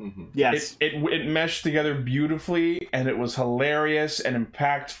show. Mm-hmm. Yes. It meshed together beautifully, and it was hilarious and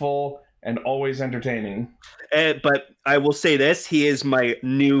impactful and always entertaining. But I will say this, he is my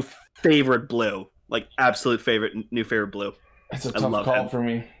new favorite Blue. Like, absolute new favorite Blue. It's a tough call for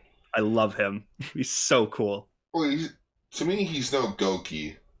me. I love him. He's so cool. Well, to me, he's no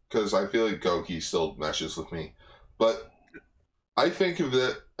Goki, because I feel like Goki still meshes with me. But I think of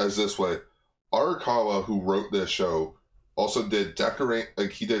it as this way. Arakawa, who wrote this show, also did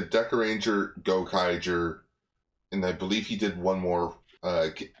he did Deca Ranger, Gokaiger, and I believe he did one more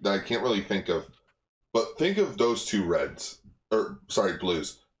that I can't really think of. But think of those two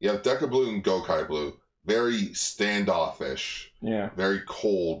blues. You have Deca Blue and Gokai Blue. Very standoffish. Yeah. Very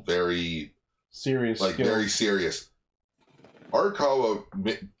cold. Very serious. Very serious. Arakawa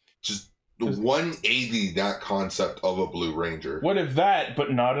just 180 that concept of a Blue Ranger. What if that,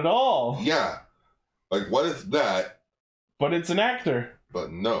 but not at all? Yeah. Like, what if that? But it's an actor.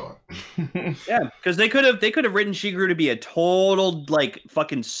 But no. Yeah, because they could have written Shigeru to be a total like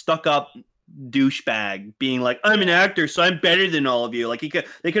fucking stuck up douchebag, being like, I'm an actor, so I'm better than all of you. Like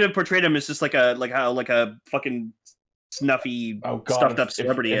they could have portrayed him as just like a fucking snuffy, stuffed up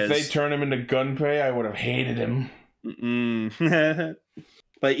celebrity if is. they turn him into Gunpei, I would have hated him.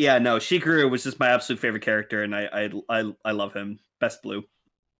 But yeah, no, Shigeru was just my absolute favorite character, and I love him. Best Blue.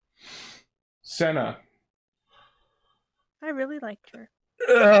 Senna. I really liked her.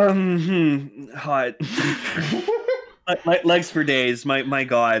 Hot. Legs for days. My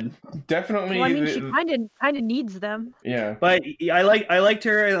God. Definitely. Well, I mean, she kind of needs them. Yeah. But I liked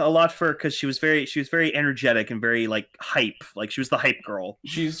her a lot because she was very energetic and very like hype. Like she was the hype girl.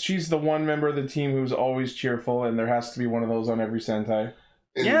 She's the one member of the team who's always cheerful, and there has to be one of those on every Sentai.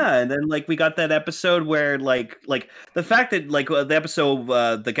 Yeah, and then like we got that episode where like the fact that like the episode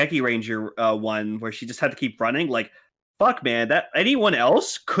the Geki Ranger one where she just had to keep running, like fuck man, that anyone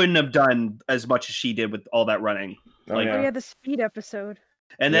else couldn't have done as much as she did with all that running. Like, Oh yeah, the speed episode.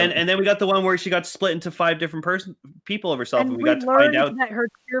 And then we got the one where she got split into 5 different people of herself, and we got to learned find out that her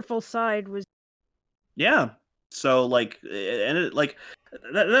cheerful side was. Yeah. So like, and it, like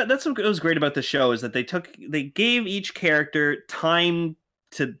that's what was great about the show is that they gave each character time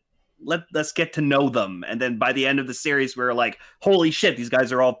to let us get to know them, and then by the end of the series, we were like, holy shit, these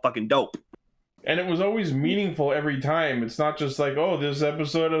guys are all fucking dope. And it was always meaningful every time. It's not just like, oh, this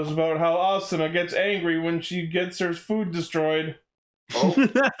episode is about how Asuna gets angry when she gets her food destroyed.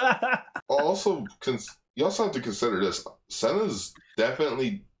 Also, you also have to consider this. Senna's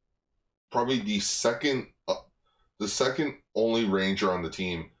definitely probably the second only Ranger on the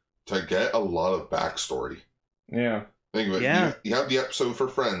team to get a lot of backstory. Yeah. Think of it. Yeah. You have the episode for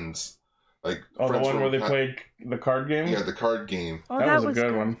Friends. Like the one where they played the card game? Yeah, the card game. Oh, that was a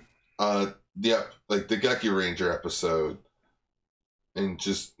good one. Yeah, like the Geki Ranger episode. And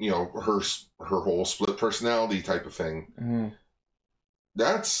just, her whole split personality type of thing. Mm-hmm.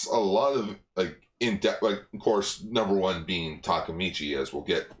 That's a lot of like in depth. Like, of course, number one being Takamichi, as we'll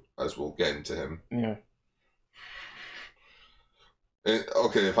get into him. Yeah. And,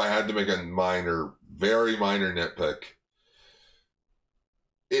 okay, if I had to make a very minor nitpick,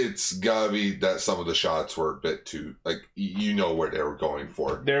 it's gotta be that some of the shots were a bit too like what they were going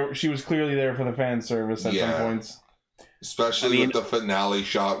for. She was clearly there for the fan service at some points. Especially with the finale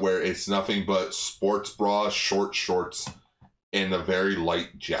shot where it's nothing but sports bra, short shorts, and a very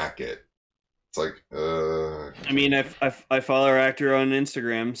light jacket. It's like, I mean, I follow our actor on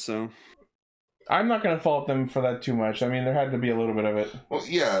Instagram, so I'm not gonna fault them for that too much. I mean, there had to be a little bit of it. Well,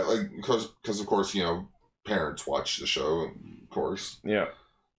 yeah, like because of course parents watch the show, of course. Yeah.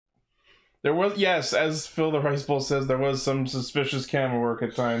 There was, yes, as Phil the Rice Bowl says, there was some suspicious camera work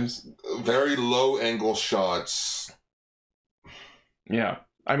at times. Very low angle shots. Yeah,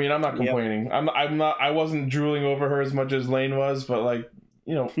 I mean, I'm not complaining. Yep. I wasn't drooling over her as much as Lane was, but like,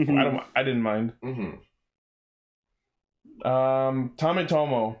 I didn't mind. Mm-hmm.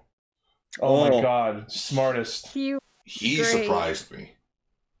 Tomitomo. Oh my god, smartest. He surprised me.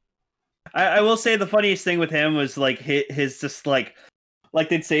 I will say the funniest thing with him was like his just like Like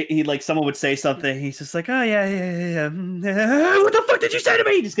they'd say, someone would say something. He's just like, oh yeah. What the fuck did you say to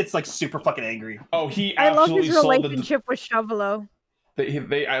me? He just gets like super fucking angry. Oh, he I love absolutely his sold relationship with Shovelo.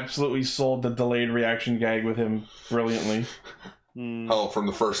 They absolutely sold the delayed reaction gag with him brilliantly. Hell, from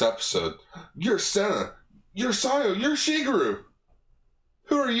the first episode, you're Senna, you're Sayo, you're Shigeru.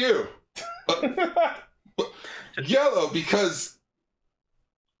 Who are you? Yellow, because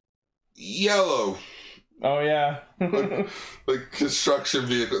yellow. Oh yeah. Like construction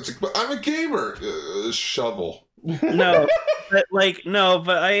vehicles. Like, but I'm a gamer. Shovel. No, but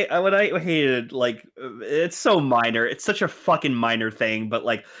what I hated, like, it's so minor. It's such a fucking minor thing. But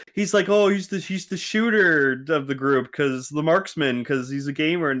like, he's like, oh, he's the shooter of the group because the marksman because he's a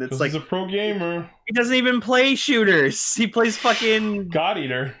gamer, and it's like he's a pro gamer. He doesn't even play shooters. He plays fucking God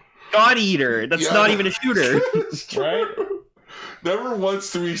Eater. That's not even a shooter, right? Never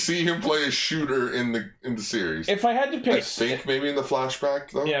once do we see him play a shooter in the series. If I had to pick, I think maybe in the flashback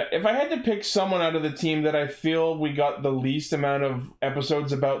though. Yeah, if I had to pick someone out of the team that I feel we got the least amount of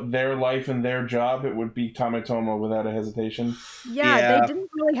episodes about their life and their job, it would be Tametomo without a hesitation. Yeah, they didn't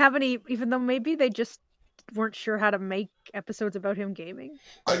really have any, even though maybe they just weren't sure how to make episodes about him gaming.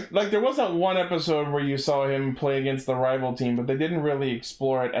 There was that one episode where you saw him play against the rival team, but they didn't really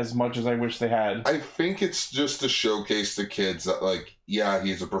explore it as much as I wish they had. I think it's just to showcase the kids that, like, yeah,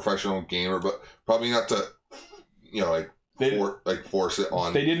 he's a professional gamer, but probably not to, force it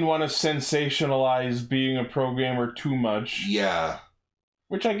on. They didn't want to sensationalize being a pro gamer too much. Yeah.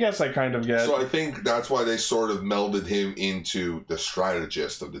 Which I guess I kind of get. So I think that's why they sort of melded him into the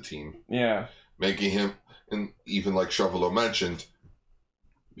strategist of the team. Yeah. Making him, and even like Shovelo mentioned,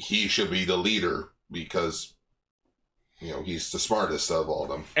 he should be the leader because, he's the smartest of all of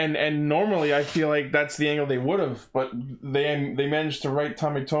them. And normally I feel like that's the angle they would have, but they managed to write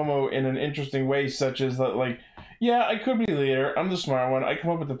Tametomo in an interesting way, such as that, like, yeah, I could be the leader. I'm the smart one. I come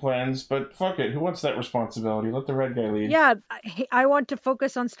up with the plans, but fuck it. Who wants that responsibility? Let the red guy lead. Yeah, I want to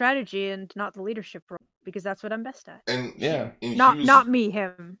focus on strategy and not the leadership role because that's what I'm best at. And not me,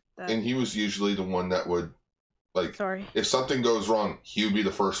 him. And he was usually the one that would, like, sorry, if something goes wrong, he would be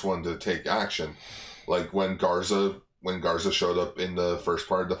the first one to take action. Like when Garza showed up in the first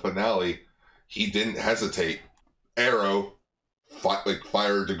part of the finale, he didn't hesitate. Arrow,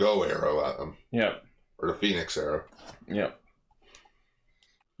 fire to go arrow at him. Yep. Or the Phoenix arrow. Yep.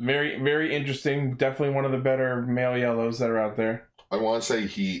 Very, very interesting. Definitely one of the better male yellows that are out there. I want to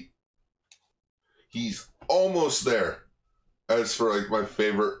say he's almost there as for like my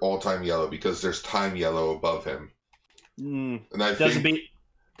favorite all-time yellow because there's Time Yellow above him. And I doesn't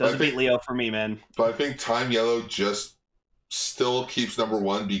beat Leo for me, man. But I think Time Yellow just still keeps number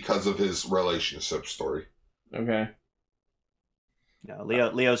one because of his relationship story. Okay. No,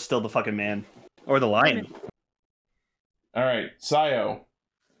 Leo's still the fucking man. Or the lion. Alright, Sayo.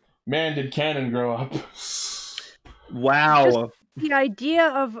 Man, did Canon grow up. Wow. Just the idea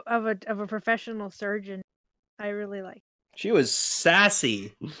of a professional surgeon, I really like. She was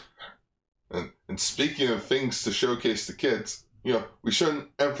sassy. And speaking of things to showcase the kids, we shouldn't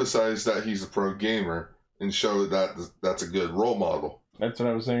emphasize that he's a pro gamer and show that that's a good role model. That's what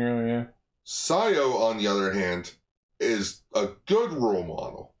I was saying earlier, yeah. Sayo, on the other hand, is a good role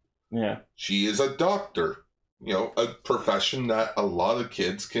model. Yeah. She is a doctor, a profession that a lot of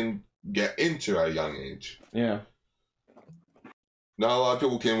kids can get into at a young age. Yeah. Not a lot of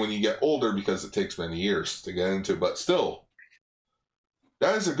people can when you get older because it takes many years to get into, but still,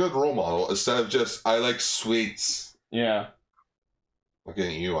 that is a good role model instead of just, I like sweets. Yeah. Looking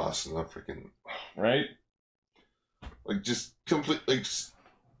at you, Austin, I'm freaking... Right? Like, just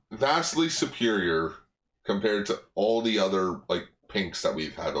vastly superior compared to all the other, like, pinks that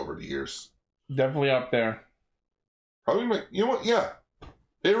we've had over the years. Definitely up there. Probably my, yeah.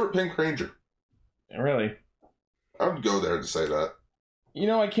 Favorite Pink Ranger. Really? I would go there to say that.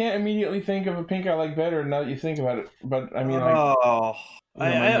 I can't immediately think of a pink I like better now that you think about it. But, I mean,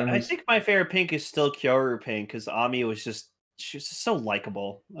 I think my favorite pink is still Kyoru Pink, because Ami she was just so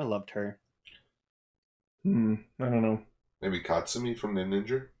likable. I loved her. I don't know. Maybe Katsumi from the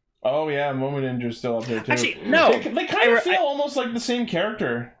Ninja? Oh, yeah, Momo Ninja's still up there, too. Actually, no. They kind of feel almost like the same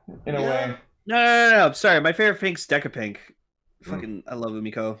character, in a way. No. Sorry, my favorite pink's Deca Pink. Fucking, I love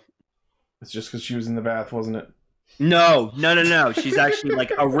Umiko. It's just because she was in the bath, wasn't it? No. She's actually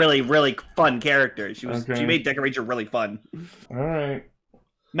like a really, really fun character. She made Deca Ranger really fun. All right.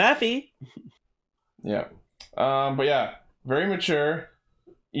 Maffy. Yeah. But yeah, very mature.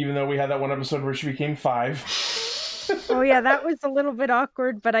 Even though we had that one episode where she became 5. Oh yeah, that was a little bit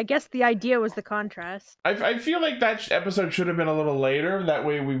awkward, but I guess the idea was the contrast. I feel like that episode should have been a little later. That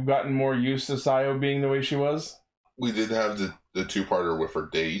way we've gotten more used to Sayo being the way she was. we did have the two-parter with her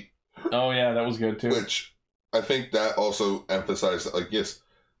date, Oh yeah, that was good too. which I think that also emphasized that, like, yes,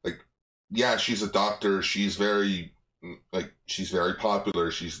 like, yeah, she's a doctor. She's very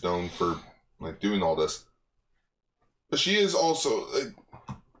popular. She's known for like doing all this, but she is also like,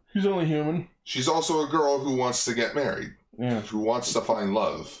 She's only human. she's also a girl who wants to get married, Yeah. who wants to find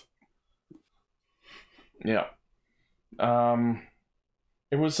love. Yeah.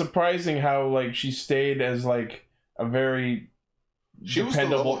 It was surprising how like she stayed as like a very She was the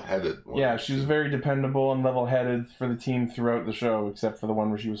dependable. level-headed one. Yeah, she was very dependable and level-headed for the team throughout the show, except for the one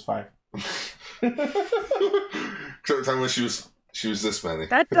where she was 5. Except the time when she was this many.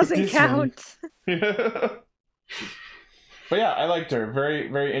 That doesn't This one. count. But yeah, I liked her. Very,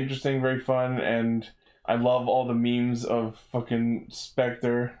 very interesting, very fun, and I love all the memes of fucking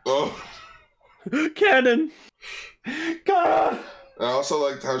Spectre. Oh, Canon. God! I also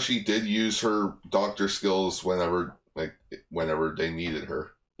liked how she did use her doctor skills whenever they needed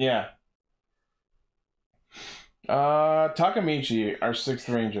her. Yeah. Takamichi, our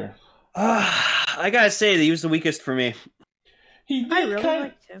 6th Ranger. I gotta say, he was the weakest for me. He I did really kind.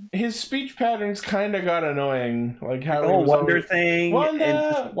 liked him. His speech patterns kind of got annoying, like how The he whole was Wonder always, thing. Wonder,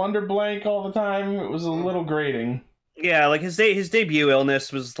 And, Wonder blank all the time. It was a little grating. yeah, like his debut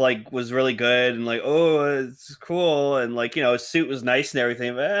illness was really good, and like, oh, it's cool, and like, you know, his suit was nice and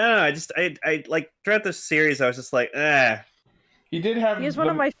everything. But I don't know, I like throughout the series, I was just like, He did have. He is one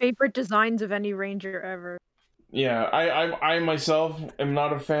of my favorite designs of any ranger ever. Yeah, I myself am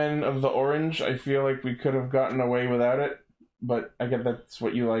not a fan of the orange. I feel like we could have gotten away without it, but I get that's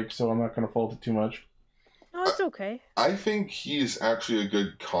what you like, so I'm not going to fault it too much. No, it's okay. I think he's actually a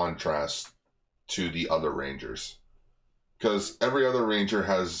good contrast to the other Rangers. Because every other Ranger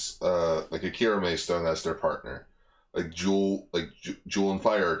has, like Akira Maystone as their partner. Like Jewel and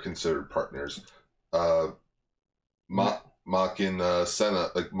Fire are considered partners. Mach and Senna,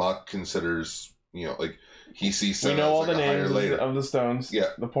 like Mach considers, you know, like he sees Senna We know as all like the a higher names later. of the stones. Yeah.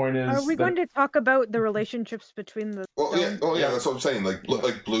 The point is. Are we going to talk about the relationships between the Well, yeah, stones? yeah, that's what I'm saying. Like,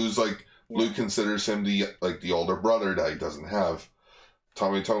 like Blue's like Blue considers him the older brother that he doesn't have.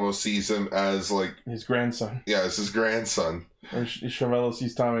 Tomitomo sees him as like his grandson. Yeah, as his grandson. Or Chavello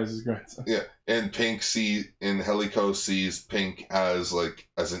sees Tommy as his grandson. Yeah, and Helico sees Pink as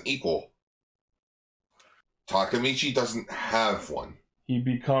an equal. Takamichi doesn't have one. He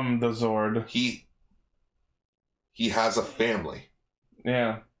become the Zord. He has a family.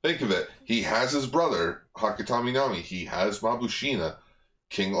 Yeah. Think of it. He has his brother, Hakutami Nami. He has Mabushina,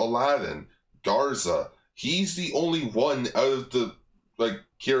 King Aladdin, Garza. He's the only one out of the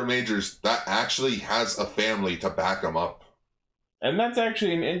Kira Majors that actually has a family to back him up. And that's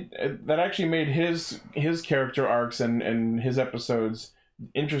actually that actually made his character arcs and his episodes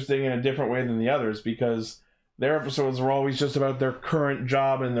interesting in a different way than the others, because their episodes were always just about their current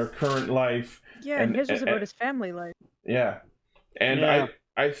job and their current life. Yeah, and his was about his family life. Yeah. And Yeah.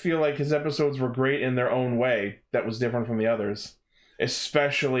 I feel like his episodes were great in their own way that was different from the others.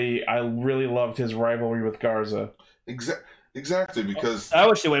 Especially, I really loved his rivalry with Garza. Exactly, because I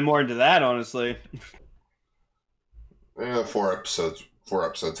wish they went more into that, honestly. 4 episodes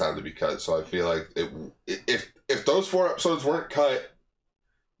had to be cut, so I feel like if those 4 episodes weren't cut,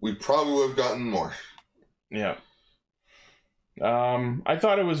 we probably would have gotten more. Yeah. I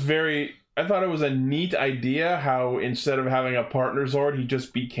thought it was a neat idea how instead of having a partner Zord, he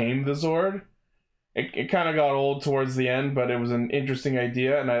just became the Zord. It kind of got old towards the end, but it was an interesting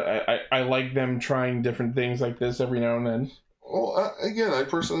idea, and I like them trying different things like this every now and then. Well, again, I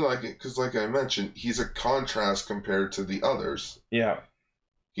personally like it because, like I mentioned, he's a contrast compared to the others. Yeah.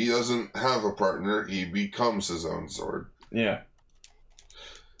 He doesn't have a partner; he becomes his own Zord. Yeah.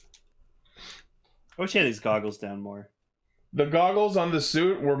 I wish he had his goggles down more. The goggles on the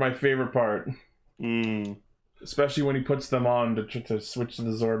suit were my favorite part. Especially when he puts them on to switch to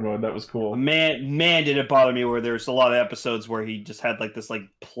the Zord mode. That was cool. Man, did it bother me where there's a lot of episodes where he just had this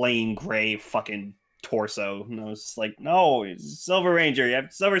plain gray fucking torso. And I was just like, no, it's a Silver Ranger. You have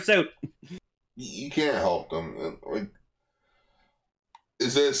a silver suit. You can't help them.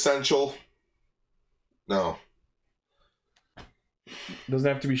 Is it essential? No. Doesn't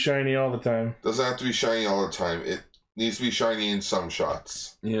have to be shiny all the time. Doesn't have to be shiny all the time. It needs to be shiny in some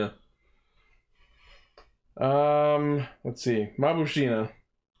shots. Yeah. Let's see. Mabushina.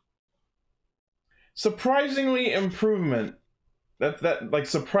 Surprisingly improvement. That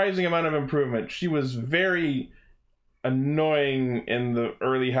surprising amount of improvement. She was very annoying in the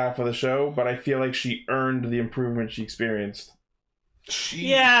early half of the show, but I feel like she earned the improvement she experienced.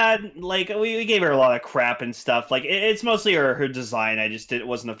 Yeah, like we gave her a lot of crap and stuff. Like it's mostly her design. I just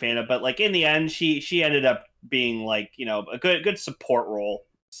wasn't a fan of. But like in the end, she ended up being like a good support role.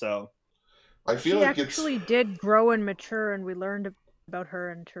 So I feel she like actually did grow and mature, and we learned about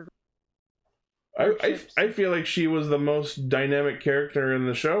her and her. I feel like she was the most dynamic character in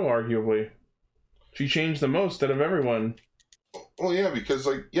the show, arguably. She changed the most out of everyone. Well, yeah, because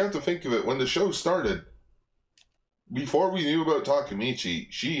like you have to think of it when the show started. Before we knew about Takemichi,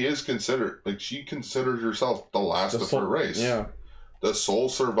 she considered herself the last of her race. Yeah. The sole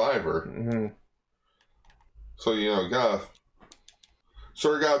survivor. Mm-hmm. So,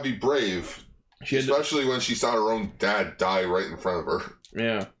 gotta be brave. Especially when she saw her own dad die right in front of her.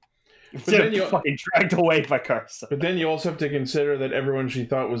 Yeah. But then you fucking dragged away by Carson. But then you also have to consider that everyone she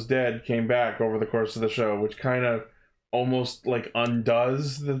thought was dead came back over the course of the show, which kind of almost like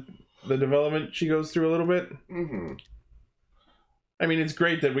undoes the development she goes through a little bit. Mm-hmm. I mean, it's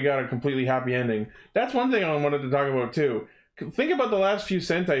great that we got a completely happy ending. That's one thing I wanted to talk about too. Think about the last few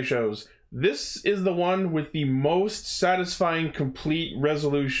Sentai shows. This is the one with the most satisfying complete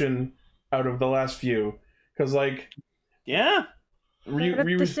resolution out of the last few. Because yeah. But at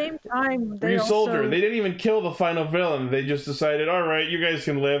the same time, they Soldier, they didn't even kill the final villain. They just decided, all right, you guys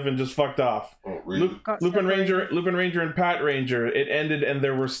can live, and just fucked off. Oh, really? Lupin Ranger, and Pat Ranger. It ended, and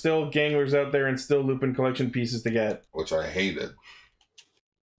there were still Ganglers out there, and still Lupin collection pieces to get, which I hated.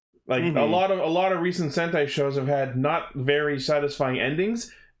 Like a lot of recent Sentai shows have had not very satisfying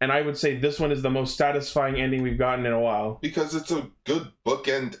endings, and I would say this one is the most satisfying ending we've gotten in a while. Because it's a good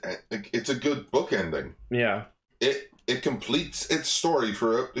bookend. It's a good book ending. Yeah. It completes its story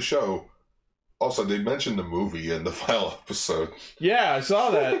throughout the show. Also, they mentioned the movie in the final episode. Yeah, I saw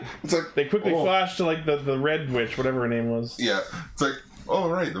that. It's like they quickly flashed to like the Red Witch, whatever her name was. Yeah, it's like, oh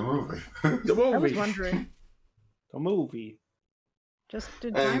right, the movie. The movie. I was wondering. The movie.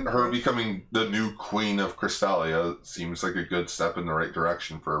 And her becoming the new queen of Crystallia seems like a good step in the right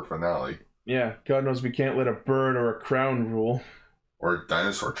direction for her finale. Yeah, God knows we can't let a bird or a crown rule. Or a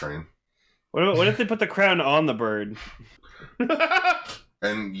dinosaur train. What if they put the crown on the bird?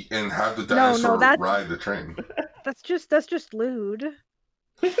 and have the dinosaur ride the train. That's just lewd.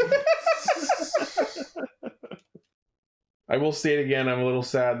 I will state again, I'm a little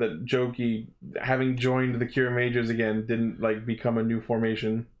sad that Joki, having joined the Kira Majors again, didn't become a new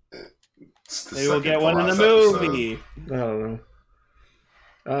formation. Maybe we'll get one in the movie. I don't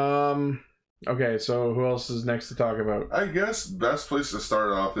know. Okay, so who else is next to talk about? I guess best place to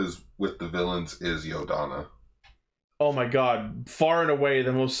start off is with the villains is Yodana. Oh my god, far and away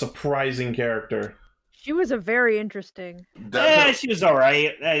the most surprising character. She was a very interesting. Yeah, she was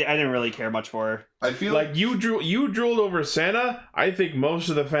alright. I didn't really care much for her. I feel like you drooled over Sana. I think most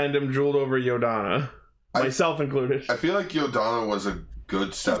of the fandom drooled over Yodana, myself included. I feel like Yodana was a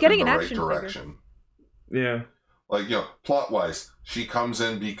good step in the right direction. Yeah. Like, plot wise, she comes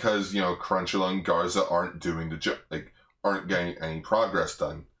in because, Crunchula and Garza aren't doing the job, aren't getting any progress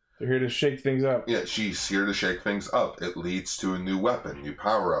done. They're here to shake things up. Yeah, she's here to shake things up. It leads to a new weapon, new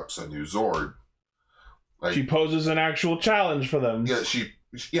power-ups, a new Zord. She poses an actual challenge for them. Yeah,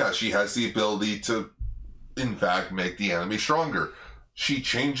 she has the ability to, in fact, make the enemy stronger. She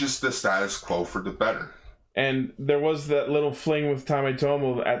changes the status quo for the better. And there was that little fling with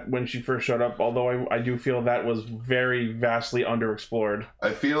Tametomo when she first showed up, although I do feel that was very vastly underexplored.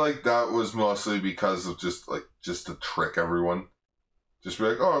 I feel like that was mostly because of just to trick everyone. Just be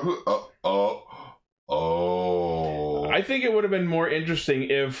like, oh. I think it would have been more interesting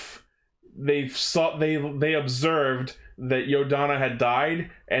if they observed that Yodana had died,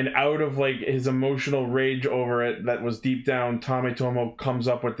 and out of his emotional rage over it that was deep down, Tametomo comes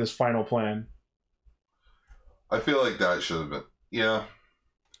up with this final plan. I feel like that should have been, yeah.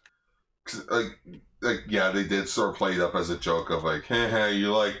 'Cause, they did sort of play it up as a joke of hey,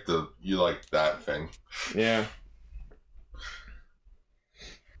 you like that thing. Yeah.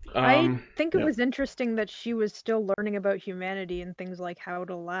 I think it was interesting that she was still learning about humanity and things like how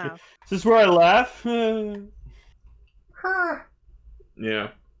to laugh. Is this where I laugh?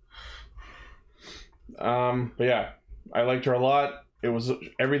 Yeah. But yeah, I liked her a lot. It was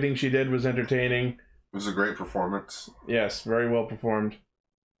everything she did was entertaining. It was a great performance. Yes, very well performed.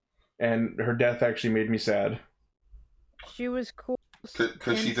 And her death actually made me sad. She was cool.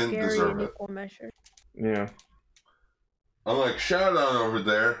 Because she didn't deserve it. Measure. Yeah. I'm like, shout out over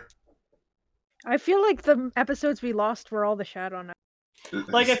there. I feel like the episodes we lost were all the shout on.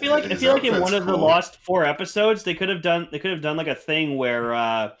 I feel like in one of the lost 4 episodes they could have done a thing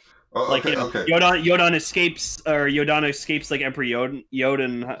where Yodan escapes like Emperor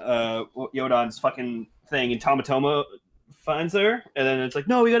Yodan's fucking thing, and Tametomo finds her, and then it's like,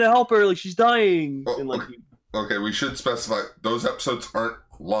 no, we gotta help her, like she's dying. Oh, and like, okay, we should specify those episodes aren't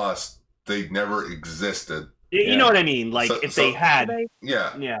lost; they never existed. you know what I mean? Like if they had,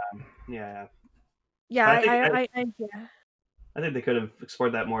 yeah. Yeah, I yeah. think they could have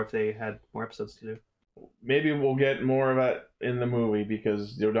explored that more if they had more episodes to do. Maybe we'll get more of that in the movie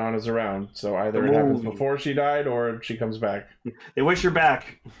because Yodana's around. So either The it happens movie. before she died or she comes back. They wish her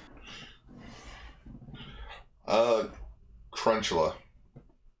back. Crunchula.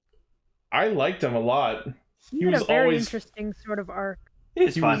 I liked him a lot. He had a very interesting sort of arc.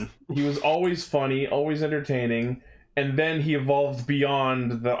 It's fun. He was always funny, always entertaining, and then he evolved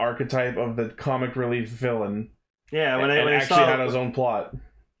beyond the archetype of the comic relief villain. Yeah, when and I actually saw, had his own plot.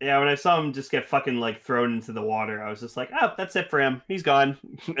 Yeah, when I saw him just get fucking like thrown into the water, I was just like, oh, that's it for him. He's gone.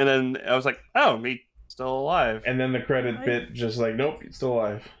 And then I was like, oh, he's still alive. And then the credit bit just like, nope, he's still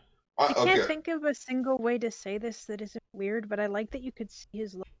alive. I can't think of a single way to say this that isn't weird, but I like that you could see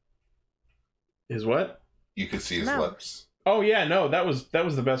his lips. His what? You could see his Mouth. lips. Oh yeah, no, that was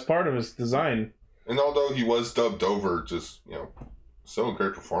the best part of his design. And although he was dubbed over, just still a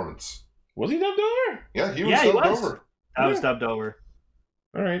great performance. Was he dubbed over? Yeah, he was dubbed over. I was dubbed over.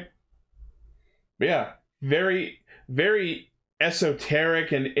 All right. But yeah, very, very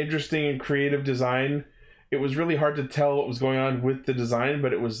esoteric and interesting and creative design. It was really hard to tell what was going on with the design,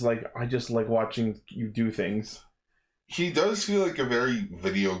 but it was like, I just like watching you do things. He does feel like a very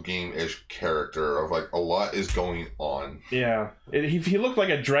video game-ish character of like a lot is going on. Yeah. He looked like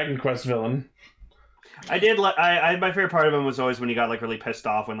a Dragon Quest villain. I did. My favorite part of him was always when he got like really pissed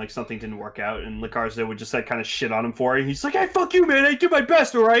off when like something didn't work out, and Garza would just like kind of shit on him for it. He's like, "Hey, fuck you, man! I did my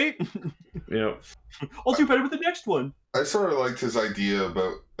best, all right? Yeah, I'll do better with the next one." I sort of liked his idea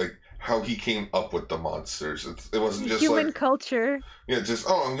about like how he came up with the monsters. It wasn't just human like culture. Yeah, just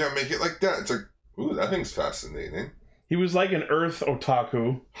I'm gonna make it like that. It's like, ooh, that thing's fascinating. He was like an Earth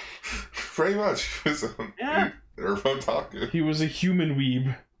otaku. Pretty much, he was an Earth otaku. He was a human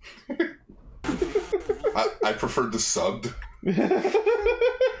weeb. I preferred the subbed.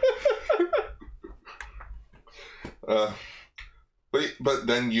 But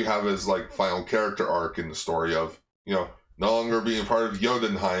then you have his like final character arc in the story of no longer being part of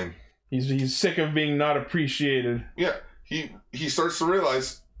Jotunheim. He's sick of being not appreciated. Yeah, he starts to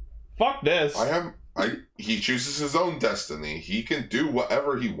realize, fuck this. He chooses his own destiny. He can do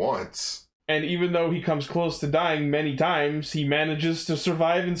whatever he wants. And even though he comes close to dying many times, he manages to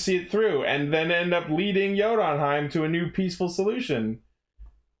survive and see it through, and then end up leading Jotunheim to a new peaceful solution.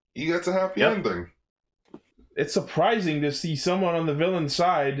 He gets a happy ending. It's surprising to see someone on the villain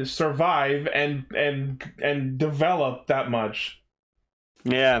side survive and develop that much.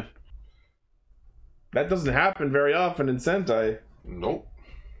 Yeah. That doesn't happen very often in Sentai. Nope.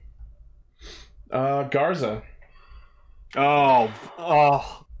 Garza. Oh,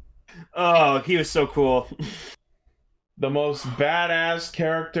 he was so cool. The most badass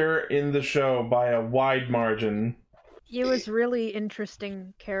character in the show by a wide margin. He was really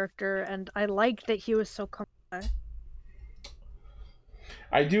interesting character, and I liked that he was so complex.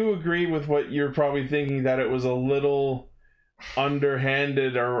 I do agree with what you're probably thinking, that it was a little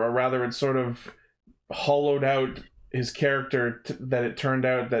underhanded, or rather it sort of hollowed out his character, that it turned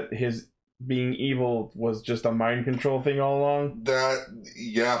out that his being evil was just a mind control thing all along.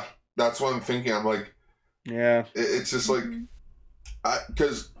 That's what I'm thinking. I'm like, yeah, it's just like,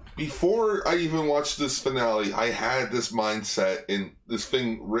 because before I even watched this finale, I had this mindset and this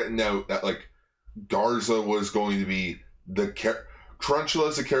thing written out that like Garza was going to be Crunchula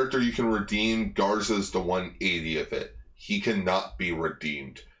is a character you can redeem. Garza's the 180 of it. He cannot be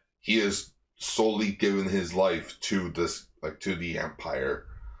redeemed. He has solely given his life to this, like, to the Empire.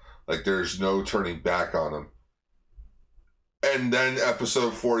 Like, there's no turning back on him. And then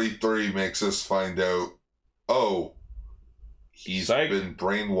episode 43 makes us find out, oh, he's been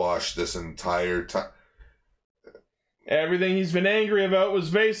brainwashed this entire time. Everything he's been angry about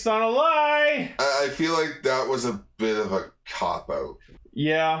was based on a lie. I feel like that was a bit of a cop-out.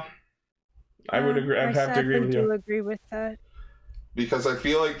 Yeah. I would agree. I'd have to agree with you. I do agree with that. Because I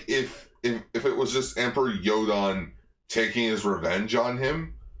feel like if it was just Emperor Yodon taking his revenge on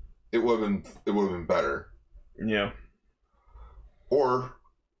him, it would have been better. Yeah. Or,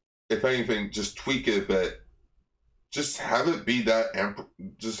 if anything, just tweak it a bit. Just have it be that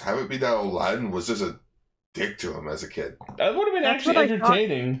Aladdin was just a dick to him as a kid. That would have been actually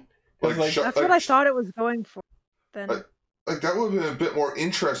entertaining. That's what I thought it was going for. Then, like that would have been a bit more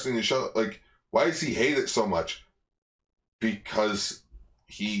interesting to show. Like, why does he hate it so much? Because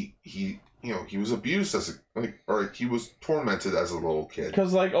he he was abused as he was tormented as a little kid.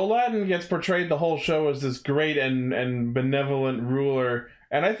 Because like Aladdin gets portrayed the whole show as this great and benevolent ruler,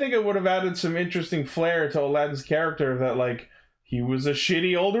 and I think it would have added some interesting flair to Aladdin's character that like he was a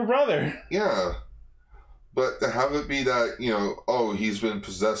shitty older brother. Yeah, but to have it be that he's been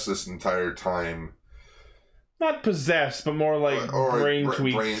possessed this entire time. Not possessed, but more like brain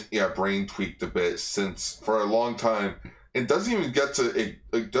tweaked. Brain tweaked a bit since for a long time. It doesn't even get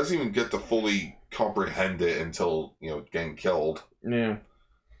to fully comprehend it until getting killed. Yeah,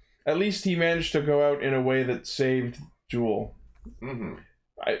 at least he managed to go out in a way that saved Jewel. Mm-hmm.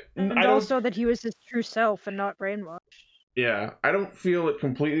 And also that he was his true self and not brainwashed. Yeah, I don't feel it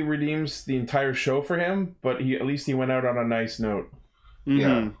completely redeems the entire show for him, but at least he went out on a nice note. Mm-hmm.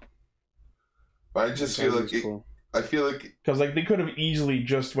 Yeah. But I just feel like cool. I feel like because like they could have easily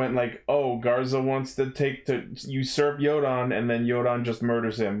just went like, oh, Garza wants to usurp Yodan, and then Yodan just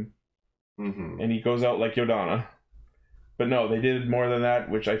murders him, and he goes out like Yodana. But no, they did more than that,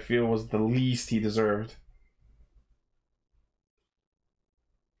 which I feel was the least he deserved.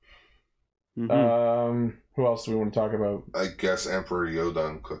 Who else do we want to talk about? I guess Emperor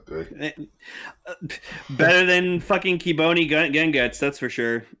Yodan could be better than fucking Kiboni Gengets, that's for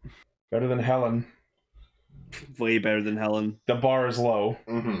sure. Better than Helen. Way better than Helen. The bar is low.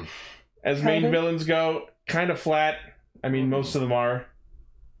 Mm-hmm. As main villains go, kind of flat. I mean, most of them are.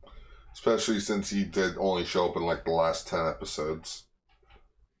 Especially since he did only show up in like the last 10 episodes.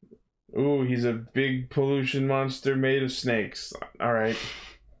 Ooh, he's a big pollution monster made of snakes. All right.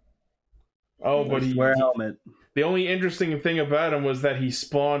 Oh, but he wear a helmet. The only interesting thing about him was that he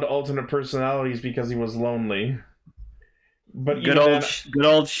spawned alternate personalities because he was lonely. But good old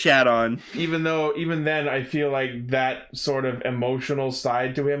Shadon. Even then, I feel like that sort of emotional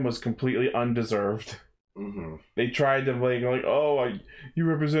side to him was completely undeserved. Mm-hmm. They tried to you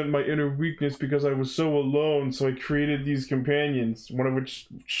represent my inner weakness because I was so alone, so I created these companions, one of which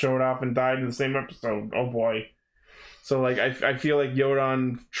showed up and died in the same episode. Oh boy. So like I feel like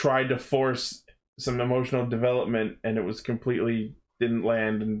Yodan tried to force some emotional development, and it was completely didn't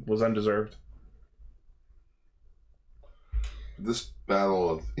land and was undeserved. This battle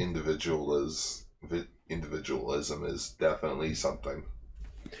of individualism is definitely something.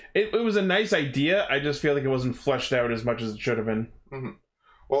 It was a nice idea. I just feel like it wasn't fleshed out as much as it should have been. Mm-hmm.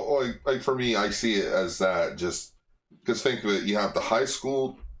 Well, like for me, I see it as that. Just because think of it, you have the high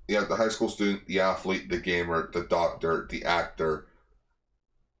school student, the athlete, the gamer, the doctor, the actor,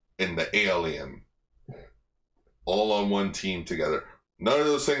 and the alien, all on one team together. None of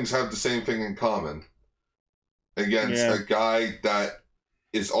those things have the same thing in common. Against a guy that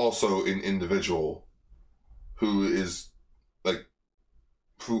is also an individual who is like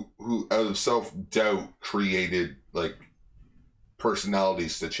who out of self-doubt created like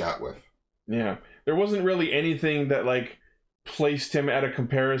personalities to chat with. Yeah. There wasn't really anything that like placed him at a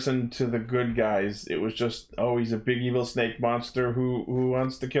comparison to the good guys. It was just, he's a big evil snake monster who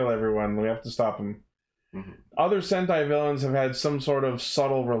wants to kill everyone. We have to stop him. Mm-hmm. Other Sentai villains have had some sort of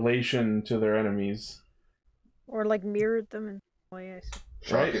subtle relation to their enemies. Or like mirrored them in some way, I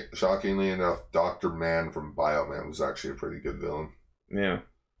suppose. Shockingly enough, Dr. Man from Bioman was actually a pretty good villain. Yeah.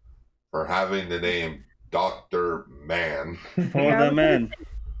 For having the name Dr. Man. For the man.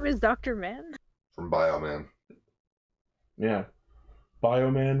 Who is Dr. Man? From Bioman. Yeah.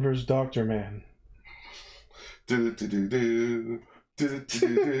 Bioman versus Dr. Man. Dr.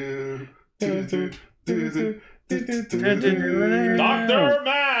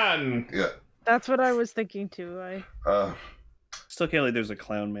 Man! Yeah. That's what I was thinking too. Still can't believe there's a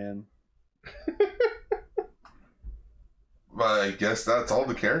clown man. But I guess that's all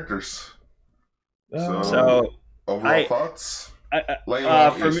the characters. So overall thoughts?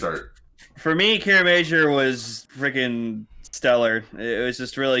 For me, Kira Major was freaking stellar. It was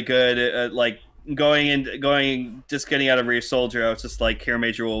just really good. Just getting out of Ryu Soldier, I was just like, Kira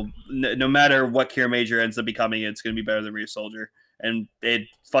Major will, no matter what Kira Major ends up becoming, it's going to be better than Ryu Soldier. And it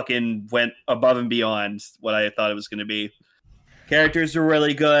fucking went above and beyond what I thought it was going to be. Characters were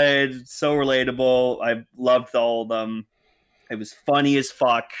really good, so relatable. I loved all of them. It was funny as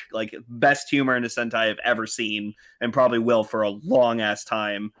fuck. Like, best humor in a Sentai I've ever seen, and probably will for a long ass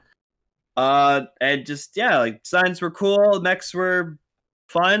time. And just, designs were cool. Mechs were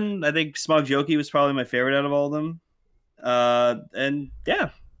fun. I think Smog Joki was probably my favorite out of all of them.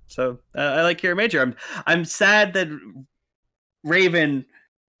 So I like Kira Major. I'm sad that Raven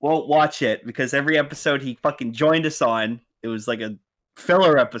won't watch it because every episode he fucking joined us on, it was like a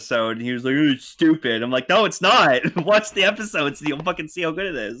filler episode, and he was like, "Oh, it's stupid." I'm like, "No, it's not. Watch the episodes, and you'll fucking see how good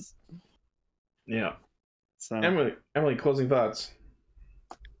it is." Yeah. So Emily, closing thoughts.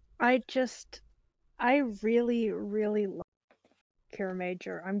 I really, really love Kira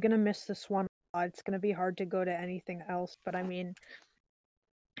Major. I'm gonna miss this one a lot. It's gonna be hard to go to anything else, but I mean,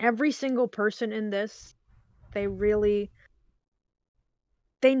 every single person in this, they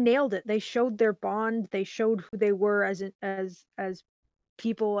nailed it. They showed their bond. They showed who they were as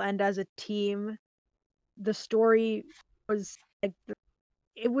people and as a team. The story was like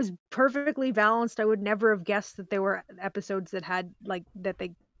it was perfectly balanced. I would never have guessed that there were episodes that had like that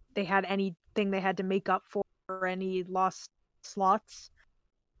they had anything they had to make up for or any lost slots.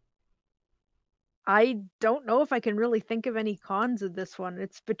 I don't know if I can really think of any cons of this one.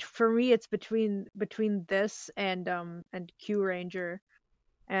 For me it's between this and Q Ranger.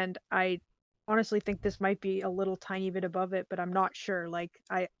 And I honestly think this might be a little tiny bit above it, but I'm not sure. Like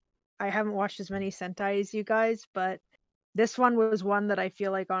I haven't watched as many Sentai as you guys, but this one was one that I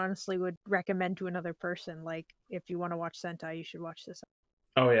feel like honestly would recommend to another person. Like if you want to watch Sentai, you should watch this.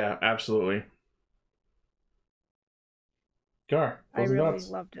 Oh yeah, absolutely. Gar, I really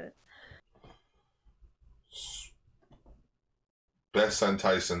loved it. Best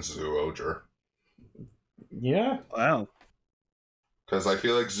Sentai since Zyuohger. Yeah. Wow. Because I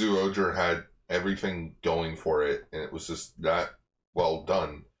feel like Zyuohger had everything going for it, and it was just that well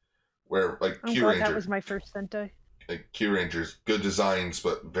done. Where like I'm Q glad Ranger, that was my first Sentai. like Q Rangers, good designs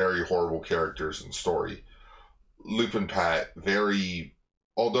but very horrible characters and story. Lupin Pat,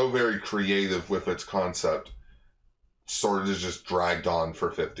 although very creative with its concept, sort of just dragged on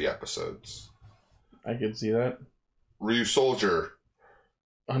for 50 episodes. I could see that. Ryu Soldier,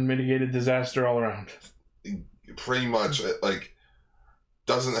 unmitigated disaster all around. Pretty much, like,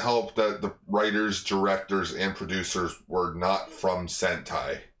 doesn't help that the writers, directors, and producers were not from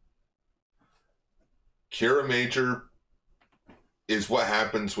Sentai. Kira Major is what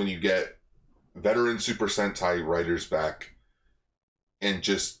happens when you get veteran Super Sentai writers back, and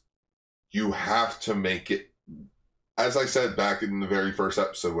just, you have to make it, as I said back in the very first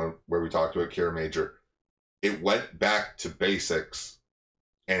episode where we talked about Kira Major, it went back to basics,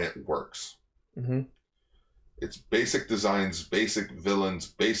 and it works. Mm-hmm. It's basic designs, basic villains,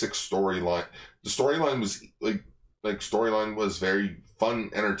 basic storyline. The storyline was storyline was very fun,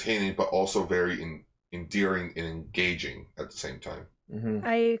 entertaining, but also very endearing and engaging at the same time. Mm-hmm.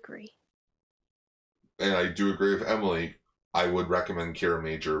 I agree. And I do agree with Emily. I would recommend Kira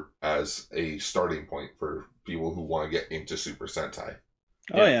Major as a starting point for people who want to get into Super Sentai.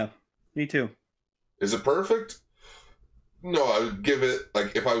 Oh yeah, me too. Is it perfect? No, I would give it,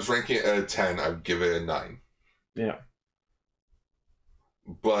 like, if I was ranking it at a 10, I would give it a 9. Yeah.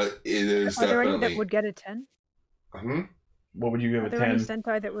 But it is Are there definitely... any that would get a 10? What would you give Are a there 10? any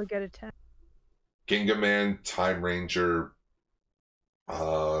Sentai that would get a 10? Ginga Man, Time Ranger,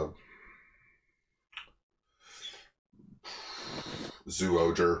 Zyuohger.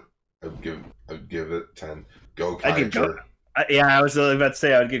 I would give it 10. Go Kaiger. I was about to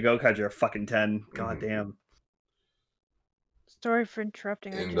say I would give Go Kaiger a fucking 10. God damn. Sorry for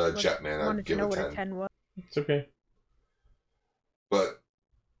interrupting. And I just Jetman, wanted I'd to give know it what 10. a 10 was. It's okay. But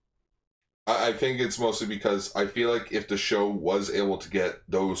I think it's mostly because I feel like if the show was able to get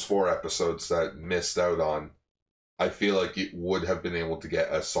those 4 episodes that missed out on, I feel like it would have been able to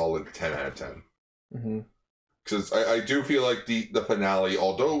get a solid 10 out of 10. Mm-hmm. Because I do feel like the finale,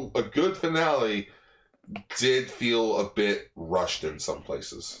 although a good finale, did feel a bit rushed in some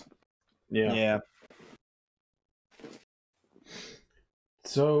places. Yeah.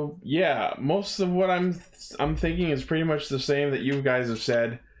 So yeah, most of what I'm thinking is pretty much the same that you guys have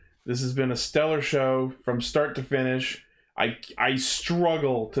said. This has been a stellar show from start to finish. I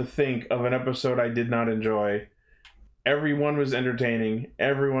struggle to think of an episode I did not enjoy. Everyone was entertaining.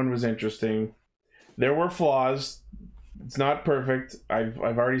 Everyone was interesting. There were flaws. It's not perfect. I've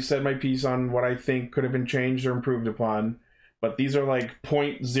already said my piece on what I think could have been changed or improved upon, but these are like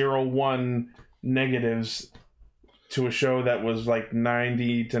 0.01 negatives to a show that was like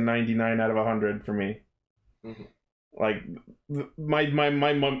 90 to 99 out of 100 for me. Mm-hmm. Like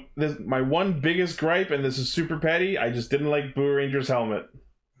my one biggest gripe, and this is super petty, I just didn't like Boo Ranger's helmet.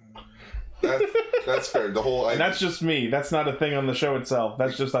 That's fair. The whole and that's just me. That's not a thing on the show itself.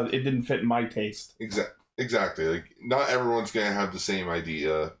 That's just it didn't fit my taste. Exactly. Like, not everyone's gonna have the same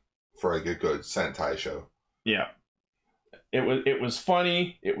idea for like a good Sentai show. Yeah. It was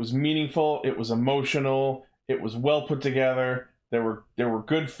funny. It was meaningful. It was emotional. It was well put together. There were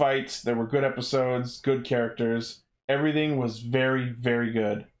good fights. There were good episodes. Good characters. Everything was very, very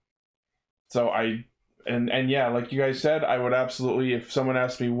good. So and yeah, like you guys said, I would absolutely, if someone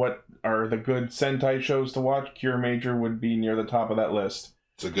asked me what are the good Sentai shows to watch, Kira Major would be near the top of that list.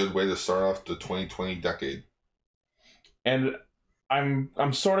 It's a good way to start off the 2020 decade. And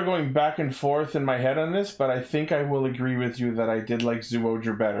I'm sort of going back and forth in my head on this, but I think I will agree with you that I did like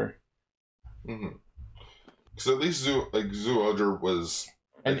Zyuohger better. Mm-hmm. Because at least Zyuohger was...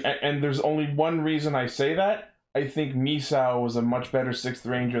 And there's only one reason I say that. I think Misao was a much better 6th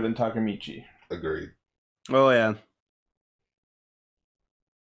Ranger than Takemichi. Agreed. Oh, yeah.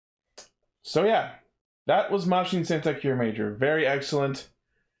 So yeah, that was Mashin Sentai Cure Major. Very excellent.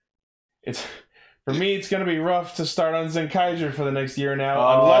 For me, it's going to be rough to start on Zenkaiger for the next year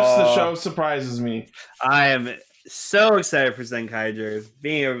now, unless the show surprises me. I am so excited for Zenkaiger.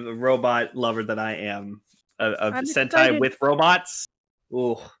 Being a robot lover that I am, of Sentai excited. with robots.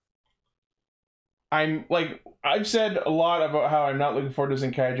 Ooh. I've said a lot about how I'm not looking forward to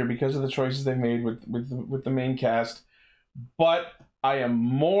Zenkaiger because of the choices they made with the main cast, but I am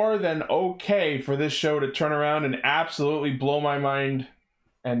more than okay for this show to turn around and absolutely blow my mind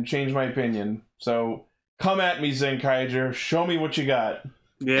and change my opinion. So come at me, Zenkaiger. Show me what you got.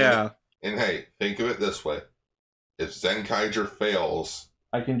 Yeah. And hey, think of it this way. If Zenkaiger fails...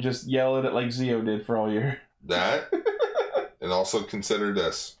 I can just yell at it like Zio did for all year. That, and also consider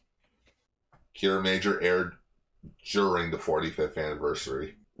this. Cure Major aired during the 45th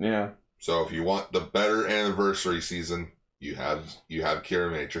anniversary. Yeah. So if you want the better anniversary season, you have Cure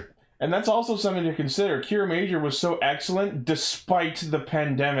Major. And that's also something to consider. Cure Major was so excellent despite the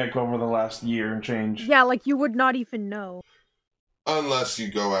pandemic over the last year and change. Yeah, like you would not even know. Unless you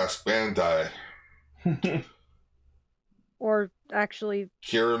go ask Bandai. Or actually...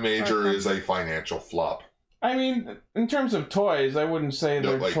 Cure Major is a financial flop. I mean, in terms of toys, I wouldn't say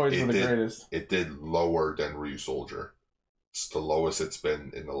their toys were the greatest. It did lower than Ryusoldier. It's the lowest it's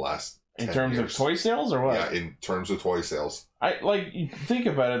been in the last 10 In terms years. of toy sales or what? Yeah, in terms of toy sales. You think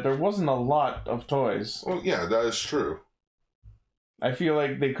about it, there wasn't a lot of toys. Well, yeah, that is true. I feel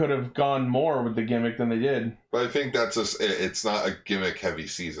like they could have gone more with the gimmick than they did. But I think it's not a gimmick-heavy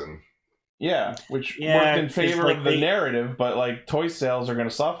season. Yeah, which worked in favor of the narrative, but like toy sales are going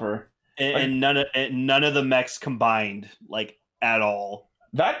to suffer. And none of the mechs combined, like, at all.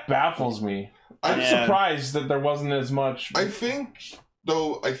 That baffles me. I'm surprised that there wasn't as much. I think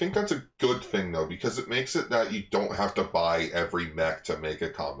that's a good thing, though, because it makes it that you don't have to buy every mech to make a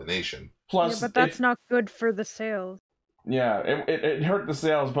combination. Plus, but that's not good for the sales. Yeah, it hurt the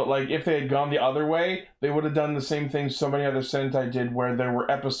sales, but like if they had gone the other way, they would have done the same thing so many other Sentai did, where there were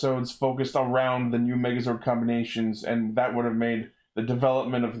episodes focused around the new Megazord combinations, and that would have made the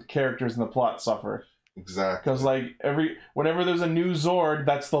development of the characters and the plot suffer. Exactly. Because like whenever there's a new Zord,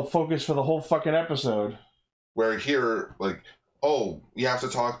 that's the focus for the whole fucking episode. Where here, like, oh, you have to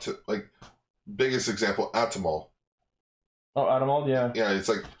talk to, like, biggest example, Atamal. Oh, Atamal, yeah. Yeah, it's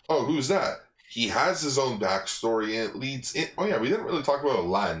like, oh, who's that? He has his own backstory, and it leads in... Oh, yeah, we didn't really talk about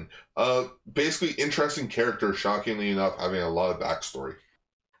Aladdin. Basically, interesting character, shockingly enough, having a lot of backstory.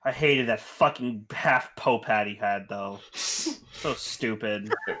 I hated that fucking half Popat he had, though. So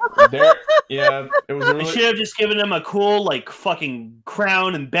stupid. It was They should have just given him a cool, like, fucking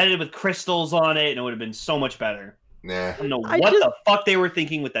crown embedded with crystals on it, and it would have been so much better. Nah. I don't know the fuck they were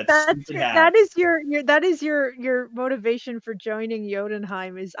thinking with that stupid hat. That is your motivation for joining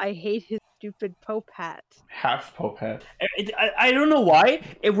Jotunheim is I hate his stupid Pope hat. Half Pope hat. I don't know why.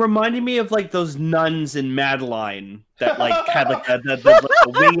 It reminded me of like those nuns in Madeline that like had like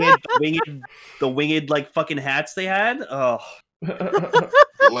the winged like fucking hats they had. Oh.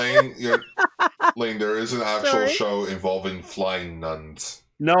 Lane, there is an actual show involving flying nuns.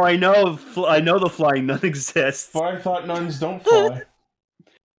 No, I know the flying nun exists. But I thought nuns don't fly.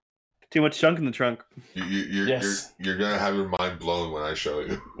 Too much junk in the trunk. You're gonna have your mind blown when I show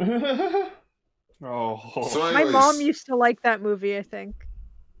you. Oh. So my mom used to like that movie, I think.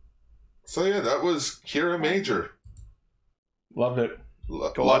 So yeah, that was Cure Major. Loved it.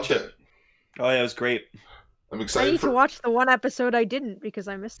 Go watch it. Oh yeah, it was great. I'm excited. I need to watch the one episode I didn't because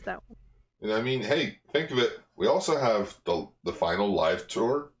I missed that one. And I mean, hey, think of it. We also have the final live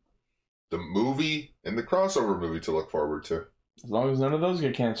tour, the movie, and the crossover movie to look forward to. As long as none of those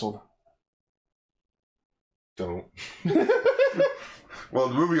get canceled. Don't. Well,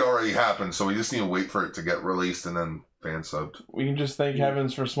 the movie already happened, so we just need to wait for it to get released and then fan subbed. We can just thank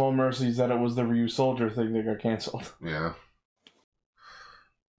heavens for small mercies that it was the Ryusoldier thing that got canceled. Yeah.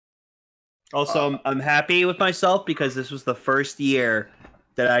 Also, I'm happy with myself because this was the first year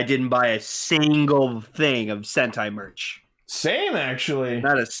that I didn't buy a single thing of Sentai merch. Same, actually.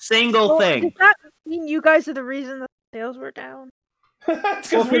 Not a single thing. Does that mean you guys are the reason the sales were down? That's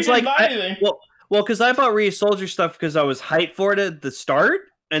because we didn't buy anything. Because I bought Ryusoldier stuff because I was hyped for it at the start,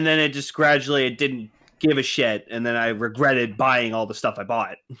 and then it just gradually it didn't give a shit, and then I regretted buying all the stuff I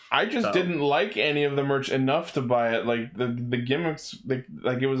bought. I just didn't like any of the merch enough to buy it. Like the gimmicks,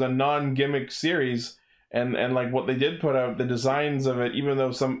 like it was a non-gimmick series, and like what they did put out, the designs of it, even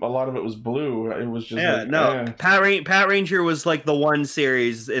though a lot of it was blue, it was just Pat Ranger was like the one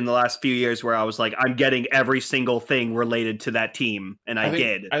series in the last few years where I was like, I'm getting every single thing related to that team, and I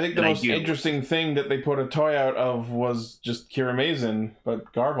did. I think the most interesting thing that they put a toy out of was just Kira Mazin,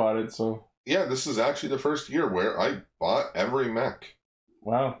 but Gar bought it, so. Yeah, this is actually the first year where I bought every mech.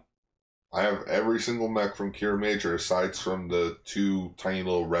 Wow. I have every single mech from Kira Major, aside from the 2 tiny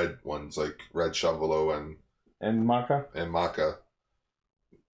little red ones, like Red Shovelo and Maka.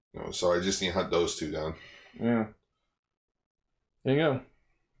 You know, so I just need to hunt those 2 down. Yeah. There you go.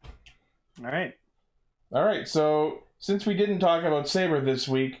 All right, so since we didn't talk about Saber this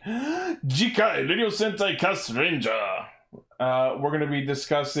week, Jikai Radio Sentai Cast Ranger. We're going to be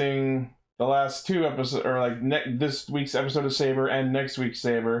discussing the last 2 episodes, or like this week's episode of Saber and next week's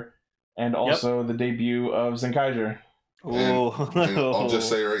Saber, and also the debut of Zenkaiger. And I'll just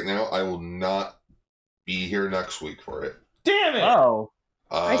say right now, I will not be here next week for it. Damn it! Oh.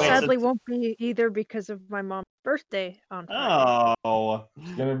 I sadly won't be either because of my mom's birthday on Friday. Oh.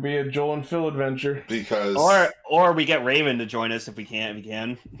 It's going to be a Joel and Phil adventure. Because... Or we get Raven to join us if we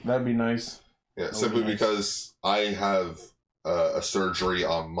can. That'd be nice. Yeah, simply because I have a surgery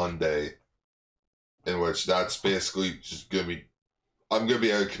on Monday, in which that's basically just going to be... I'm going to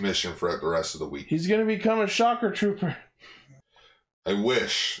be out of commission for the rest of the week. He's going to become a shocker trooper. I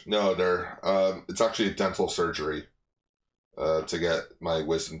wish. No, it's actually a dental surgery to get my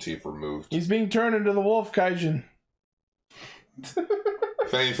wisdom teeth removed. He's being turned into the Wolf Kaijin.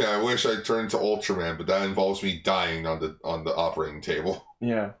 If anything, I wish I turned to Ultraman, but that involves me dying on the operating table.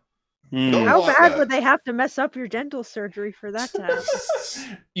 Yeah. How bad would they have to mess up your dental surgery for that to happen?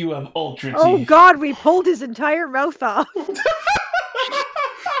 You have ultra teeth. Oh God, we pulled his entire mouth off.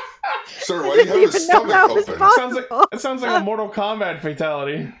 Sir, why do you have his stomach open? It sounds like a Mortal Kombat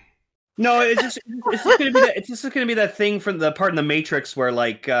fatality. No, it's just gonna be that thing from the part in the Matrix where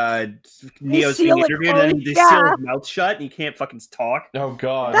like Neo's being interviewed and they seal his mouth shut and he can't fucking talk. Oh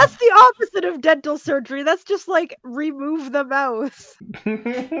God. That's the opposite of dental surgery. That's just like remove the mouth.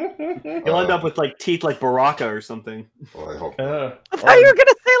 You'll end up with like teeth like Baraka or something. Well, I hope. I thought you were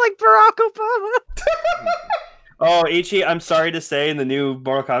gonna say like Barack Obama. Oh, Ichi, I'm sorry to say, in the new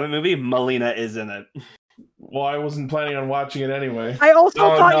Mortal Kombat movie, Melina is in it. Well, I wasn't planning on watching it anyway. I also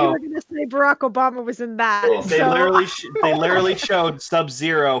thought you were going to say Barack Obama was in that. They literally showed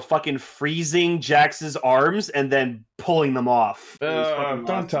Sub-Zero fucking freezing Jax's arms and then pulling them off.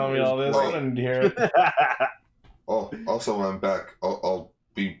 Don't tell me all this. I didn't hear it. Oh, also when I'm back, I'll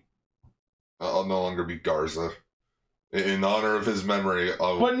no longer be Garza. In honor of his memory.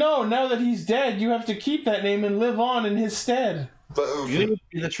 But no, now that he's dead, you have to keep that name and live on in his stead. You need to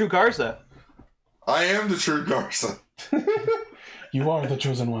be the true Garza. I am the true Garza. You are the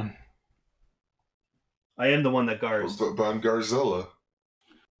chosen one. I am the one that guards. But I'm Garzilla.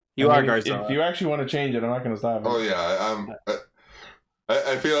 You are Garzilla. If you actually want to change it, I'm not going to stop it. Oh yeah,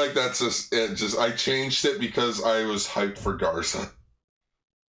 I feel like that's just I changed it because I was hyped for Garza.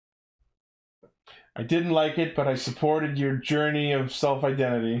 I didn't like it, but I supported your journey of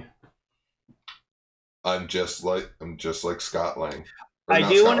self-identity. I'm just like Scott Lang. I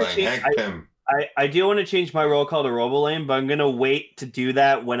do want to change. I do want to change my roll call to Robolane, but I'm gonna wait to do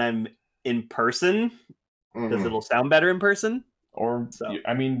that when I'm in person because it'll sound better in person. Or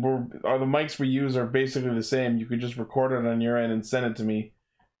I mean, the mics we use are basically the same. You could just record it on your end and send it to me.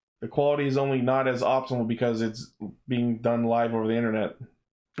 The quality is only not as optimal because it's being done live over the internet.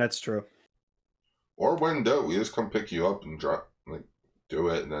 That's true. Or when we just come pick you up and do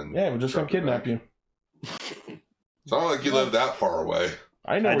it, and then we'll just come kidnap you. It's not like you live that far away.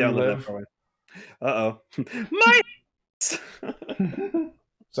 I know where you live.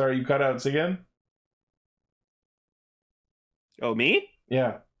 Sorry, you cut out again. Oh, me?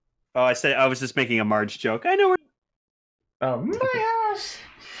 Yeah. Oh, I said I was just making a Marge joke. I know where. Oh, my house.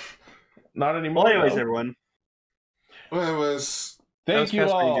 Not anymore. Well, anyways, everyone. Thank you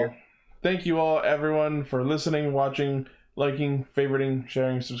all. Thank you all, everyone, for listening, watching, liking, favoriting,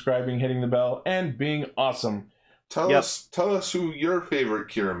 sharing, subscribing, hitting the bell, and being awesome. Tell us who your favorite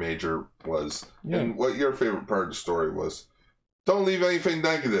Kira Major was and what your favorite part of the story was. Don't leave anything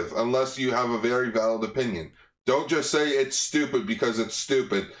negative unless you have a very valid opinion. Don't just say it's stupid because it's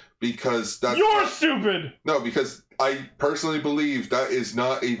stupid, because that's... You're stupid! No, because I personally believe that is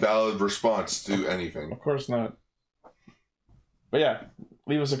not a valid response to anything. Of course not. But yeah,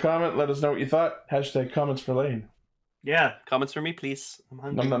 leave us a comment. Let us know what you thought. # comments for Lane. Yeah, comments for me, please. I'm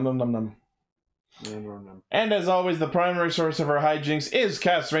hungry. Num. And as always, the primary source of our hijinks is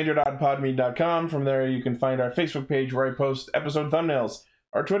castranger.podme.com. From there, you can find our Facebook page where I post episode thumbnails,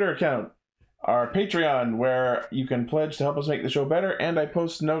 our Twitter account, our Patreon, where you can pledge to help us make the show better, and I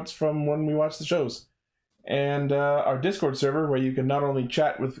post notes from when we watch the shows. And our Discord server, where you can not only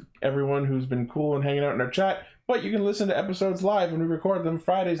chat with everyone who's been cool and hanging out in our chat, but you can listen to episodes live when we record them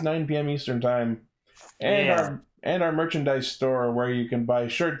Fridays, 9 p.m. Eastern Time. And our merchandise store, where you can buy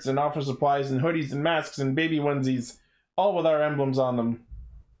shirts and office supplies and hoodies and masks and baby onesies, all with our emblems on them.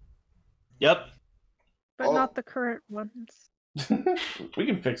 Yep. But not the current ones. We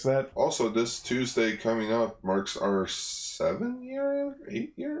can fix that. Also, this Tuesday coming up marks our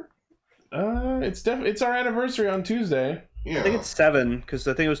 8 year? It's our anniversary on Tuesday. Yeah. I think it's 7, because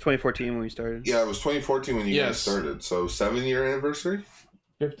I think it was 2014 when we started. Yeah, it was 2014 when you guys started. So 7-year anniversary?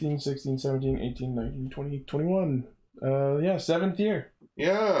 15, 16, 17, 18, 19, 20, 21. 7th year.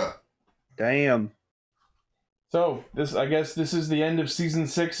 Yeah. Damn. So, I guess this is the end of season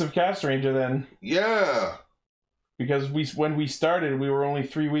 6 of Cast Ranger then. Yeah. Because when we started, we were only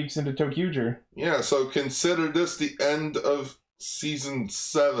 3 weeks into ToQger. Yeah, so consider this the end of season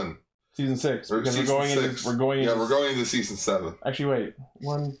 7. Season 6. Or because season we're going into season 7. Actually, wait.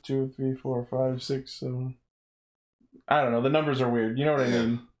 1, 2, 3, 4, 5, 6, 7. I don't know. The numbers are weird. You know what I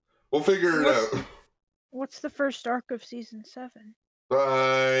mean? We'll figure it out. What's the first arc of season 7?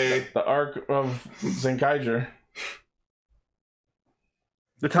 Bye. The arc of Zenkaiger.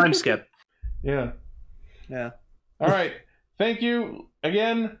 The time skip. Yeah. Yeah. All right. Thank you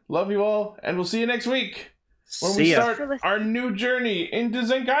again. Love you all. And we'll see you next week when See we ya. start our new journey into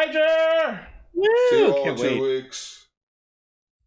Zenkaiger. Woo! See you all in Can't 2 wait. weeks.